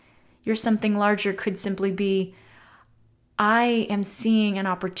yourself? Your something larger could simply be, I am seeing an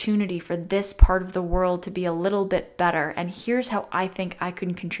opportunity for this part of the world to be a little bit better, and here's how I think I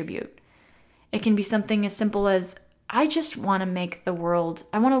can contribute. It can be something as simple as, I just want to make the world,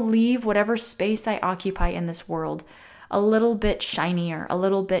 I want to leave whatever space I occupy in this world a little bit shinier, a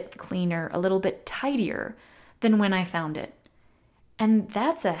little bit cleaner, a little bit tidier than when I found it. And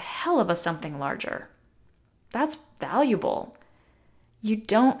that's a hell of a something larger. That's valuable. You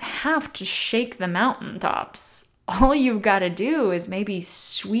don't have to shake the mountaintops. All you've got to do is maybe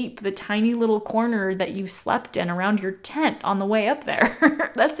sweep the tiny little corner that you slept in around your tent on the way up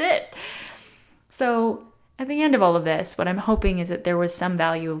there. That's it. So at the end of all of this, what I'm hoping is that there was some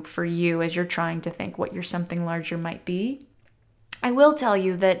value for you as you're trying to think what your something larger might be. I will tell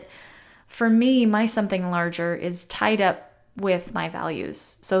you that for me, my something larger is tied up with my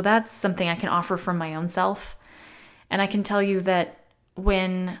values. So that's something I can offer from my own self. And I can tell you that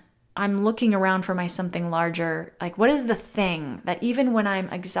when I'm looking around for my something larger, like what is the thing that even when I'm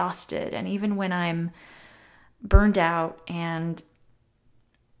exhausted and even when I'm burned out and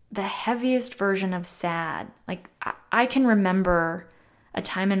the heaviest version of sad, like I can remember a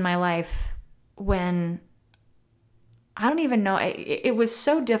time in my life when I don't even know, it was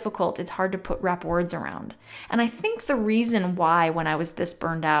so difficult, it's hard to wrap words around. And I think the reason why when I was this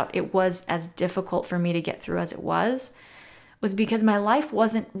burned out, it was as difficult for me to get through as it was because my life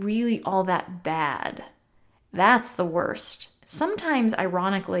wasn't really all that bad. That's the worst. Sometimes,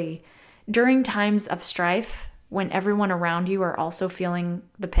 ironically, during times of strife, when everyone around you are also feeling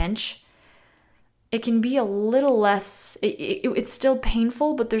the pinch, it can be a little less, it's still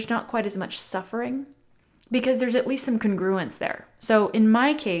painful, but there's not quite as much suffering because there's at least some congruence there. So in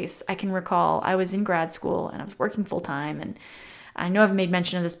my case, I can recall I was in grad school and I was working full time, and I know I've made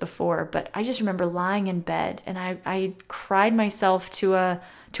mention of this before, but I just remember lying in bed and I cried myself to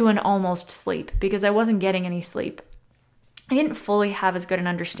an almost sleep because I wasn't getting any sleep. I didn't fully have as good an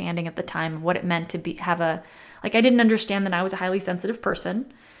understanding at the time of what it meant to I didn't understand that I was a highly sensitive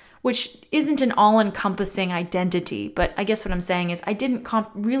person, which isn't an all-encompassing identity. But I guess what I'm saying is I didn't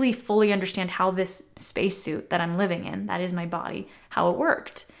really fully understand how this spacesuit that I'm living in, that is my body, how it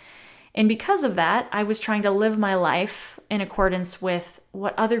worked. And because of that, I was trying to live my life in accordance with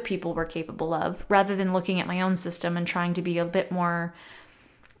what other people were capable of, rather than looking at my own system and trying to be a bit more,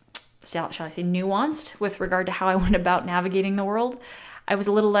 shall I say, nuanced with regard to how I went about navigating the world. I was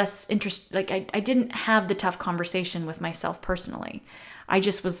a little less interested, I didn't have the tough conversation with myself personally. I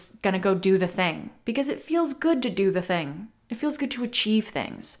just was going to go do the thing because it feels good to do the thing. It feels good to achieve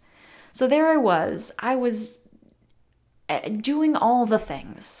things. So there I was doing all the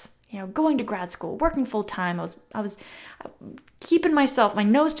things, going to grad school, working full time. I was keeping my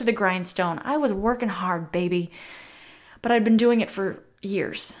nose to the grindstone. I was working hard, baby. But I'd been doing it for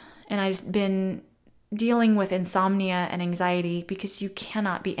years, and I'd been dealing with insomnia and anxiety because you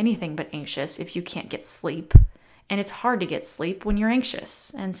cannot be anything but anxious if you can't get sleep. And it's hard to get sleep when you're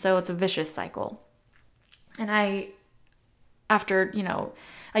anxious. And so it's a vicious cycle. And I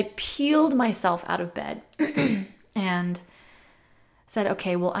peeled myself out of bed and said,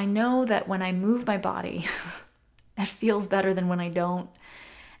 okay, well, I know that when I move my body, it feels better than when I don't.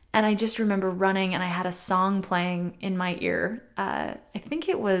 And I just remember running and I had a song playing in my ear. I think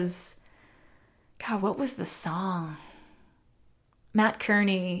it was, God, what was the song? Matt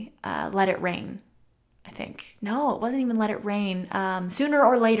Kearney, Let It Rain, I think. No, it wasn't even Let It Rain. Sooner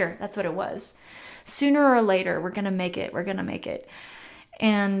or Later, that's what it was. Sooner or later, we're going to make it. We're going to make it.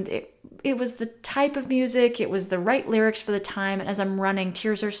 And it was the type of music, it was the right lyrics for the time. And as I'm running,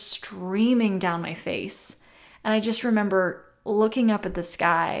 tears are streaming down my face. And I just remember looking up at the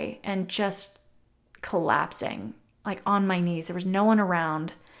sky and just collapsing, like on my knees. There was no one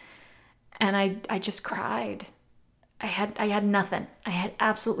around. And I just cried. I had nothing. I had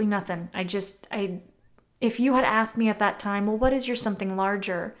absolutely nothing. If you had asked me at that time, well, what is your something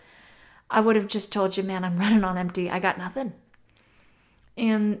larger? I would have just told you, man, I'm running on empty. I got nothing.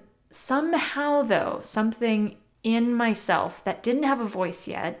 And somehow, though, something in myself that didn't have a voice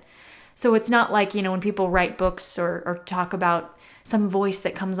yet. So it's not like, when people write books or talk about some voice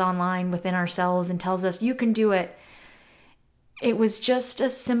that comes online within ourselves and tells us, you can do it. It was just a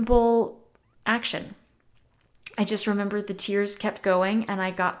simple action. I just remember the tears kept going, and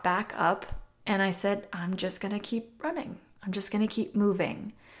I got back up and I said, I'm just going to keep running. I'm just going to keep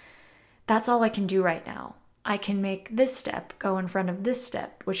moving. That's all I can do right now. I can make this step go in front of this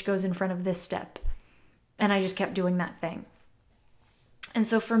step, which goes in front of this step. And I just kept doing that thing. And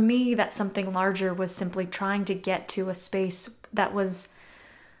so for me, that something larger was simply trying to get to a space that was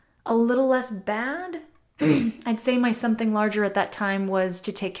a little less bad. I'd say my something larger at that time was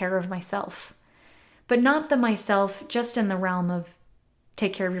to take care of myself. But not the myself just in the realm of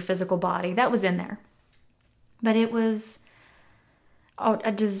take care of your physical body. That was in there. But it was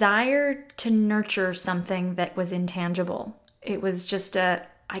a desire to nurture something that was intangible. It was just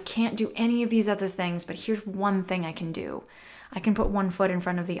I can't do any of these other things, but here's one thing I can do. I can put one foot in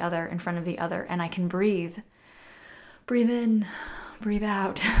front of the other, and I can breathe. Breathe in, breathe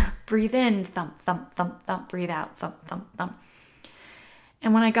out. Breathe in, thump, thump, thump, thump. Breathe out, thump, thump, thump.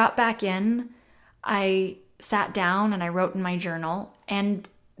 And when I got back in, I sat down and I wrote in my journal, and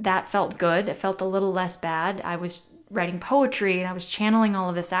that felt good. It felt a little less bad. I was writing poetry and I was channeling all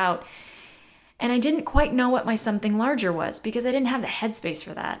of this out. And I didn't quite know what my something larger was because I didn't have the headspace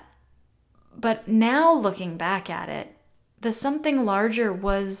for that. But now looking back at it, the something larger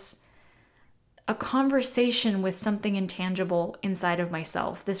was a conversation with something intangible inside of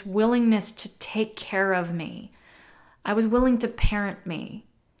myself, this willingness to take care of me. I was willing to parent me.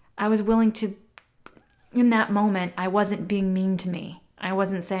 I was willing to, in that moment, I wasn't being mean to me. I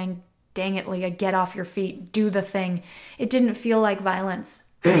wasn't saying, dang it, Leah, get off your feet, do the thing. It didn't feel like violence.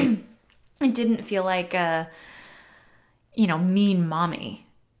 It didn't feel like mean mommy.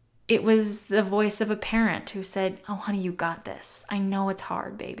 It was the voice of a parent who said, oh, honey, you got this. I know it's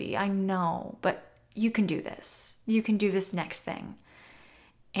hard, baby. I know, but you can do this. You can do this next thing.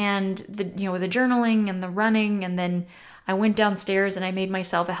 And the journaling and the running, and then I went downstairs and I made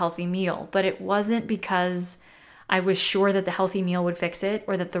myself a healthy meal. But it wasn't because I was sure that the healthy meal would fix it,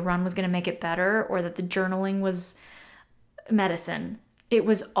 or that the run was going to make it better, or that the journaling was medicine. It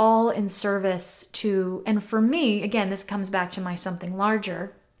was all in service to, and for me, again, this comes back to my something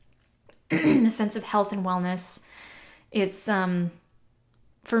larger, the sense of health and wellness. It's,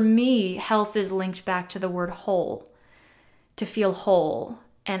 for me, health is linked back to the word whole, to feel whole.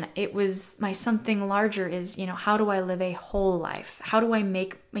 And it was my something larger is, how do I live a whole life? How do I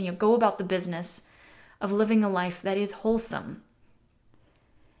go about the business of living a life that is wholesome?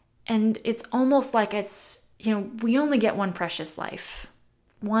 And it's almost like we only get one precious life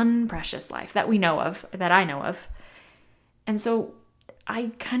that we know of, that I know of. And so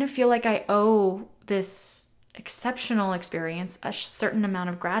I kind of feel like I owe this exceptional experience a certain amount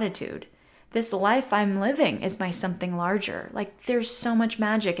of gratitude. This life I'm living is my something larger. Like, there's so much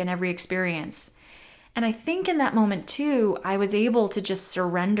magic in every experience. And I think in that moment too, I was able to just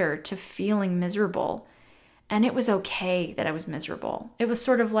surrender to feeling miserable. And it was okay that I was miserable. It was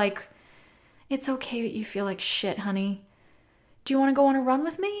sort of like, it's okay that you feel like shit, honey. Do you want to go on a run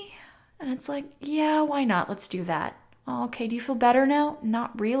with me? And it's like, yeah, why not? Let's do that. Oh, okay, do you feel better now?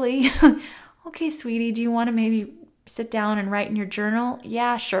 Not really. Okay, sweetie, do you want to maybe sit down and write in your journal?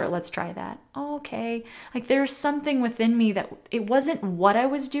 Yeah, sure, let's try that. Oh, okay. Like, there's something within me that it wasn't what I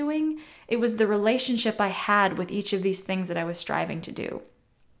was doing. It was the relationship I had with each of these things that I was striving to do.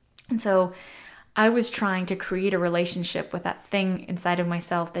 And so I was trying to create a relationship with that thing inside of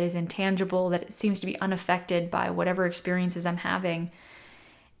myself that is intangible, that it seems to be unaffected by whatever experiences I'm having.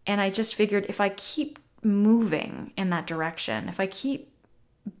 And I just figured if I keep moving in that direction, if I keep,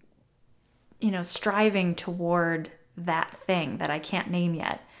 striving toward that thing that I can't name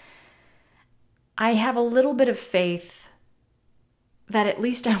yet, I have a little bit of faith that at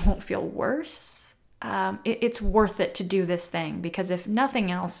least I won't feel worse. It's worth it to do this thing, because if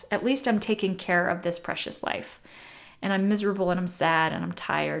nothing else, at least I'm taking care of this precious life. And I'm miserable and I'm sad and I'm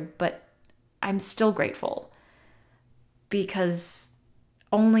tired, but I'm still grateful because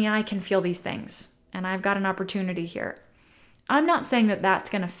only I can feel these things. And I've got an opportunity here. I'm not saying that that's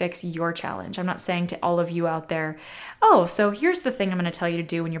going to fix your challenge. I'm not saying to all of you out there, oh, so here's the thing I'm going to tell you to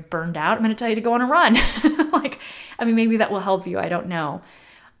do when you're burned out. I'm going to tell you to go on a run. Maybe that will help you. I don't know.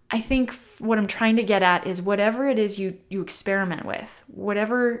 I think what I'm trying to get at is whatever it is you experiment with,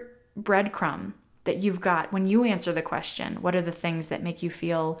 whatever breadcrumb that you've got when you answer the question, what are the things that make you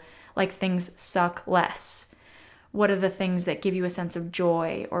feel like things suck less? What are the things that give you a sense of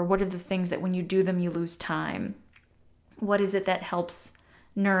joy? Or what are the things that when you do them, you lose time? What is it that helps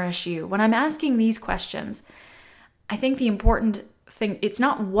nourish you? When I'm asking these questions, I think the important thing, it's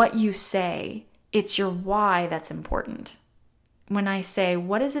not what you say, it's your why that's important. When I say,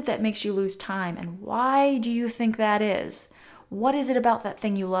 what is it that makes you lose time? And why do you think that is? What is it about that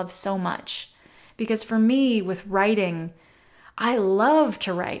thing you love so much? Because for me, with writing, I love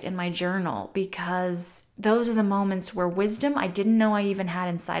to write in my journal because those are the moments where wisdom I didn't know I even had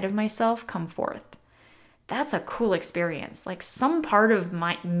inside of myself come forth. That's a cool experience. Like some part of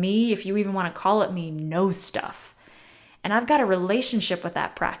me, if you even want to call it me, knows stuff. And I've got a relationship with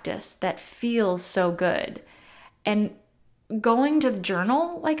that practice that feels so good. And going to the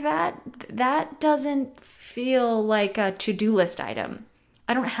journal like that doesn't feel like a to-do list item.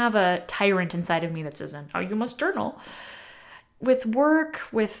 I don't have a tyrant inside of me that says, oh, you must journal. With work,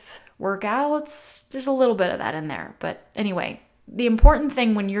 with workouts, there's a little bit of that in there. But anyway, the important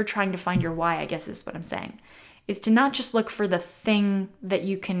thing when you're trying to find your why, I guess is what I'm saying, is to not just look for the thing that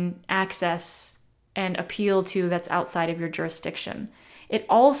you can access and appeal to that's outside of your jurisdiction. It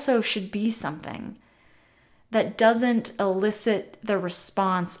also should be something that doesn't elicit the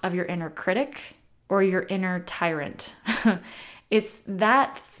response of your inner critic or your inner tyrant. It's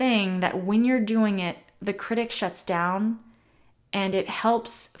that thing that when you're doing it, the critic shuts down and it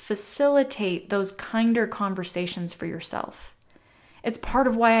helps facilitate those kinder conversations for yourself. It's part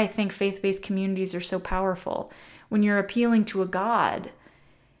of why I think faith-based communities are so powerful. When you're appealing to a God,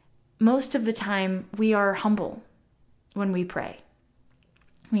 most of the time we are humble when we pray.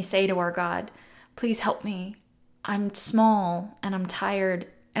 We say to our God, please help me. I'm small and I'm tired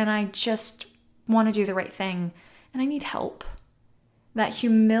and I just want to do the right thing and I need help. That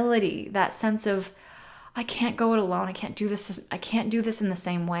humility, that sense of, I can't go it alone. I can't do this in the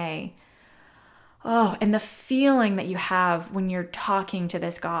same way. Oh, and the feeling that you have when you're talking to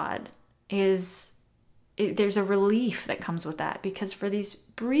this God there's a relief that comes with that, because for these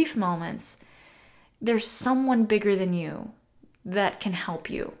brief moments, there's someone bigger than you that can help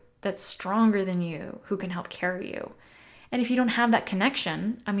you, that's stronger than you, who can help carry you. And if you don't have that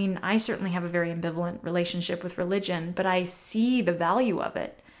connection, I mean, I certainly have a very ambivalent relationship with religion, but I see the value of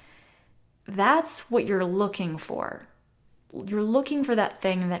it. That's what you're looking for. You're looking for that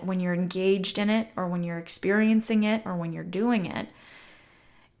thing that when you're engaged in it, or when you're experiencing it, or when you're doing it,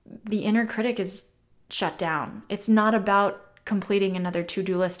 the inner critic is shut down. It's not about completing another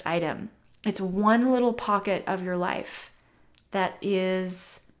to-do list item. It's one little pocket of your life that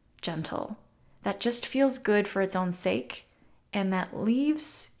is gentle, that just feels good for its own sake, and that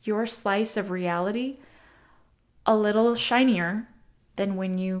leaves your slice of reality a little shinier than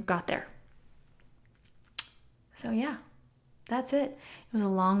when you got there. So yeah, that's it. It was a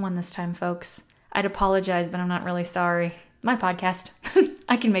long one this time, folks. I'd apologize, but I'm not really sorry. My podcast.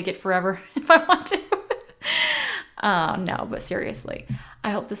 I can make it forever if I want to. No, but seriously,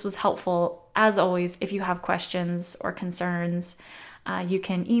 I hope this was helpful. As always, if you have questions or concerns, you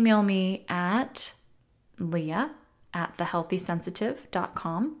can email me at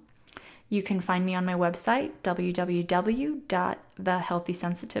leah@thehealthysensitive.com. You can find me on my website,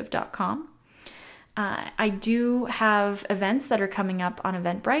 www.thehealthysensitive.com. I do have events that are coming up on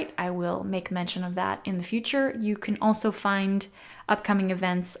Eventbrite. I will make mention of that in the future. You can also find upcoming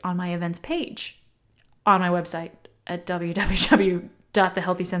events on my events page on my website at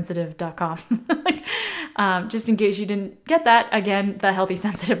www.thehealthysensitive.com. Just in case you didn't get that, again,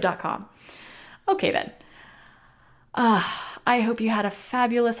 thehealthysensitive.com. Okay then. I hope you had a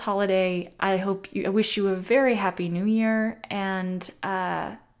fabulous holiday. I wish you a very happy new year, and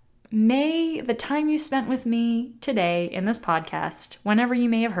may the time you spent with me today in this podcast, whenever you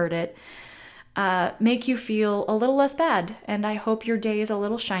may have heard it, make you feel a little less bad. And I hope your day is a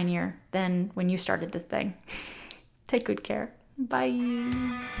little shinier than when you started this thing. Take good care.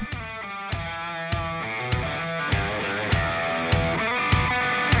 Bye.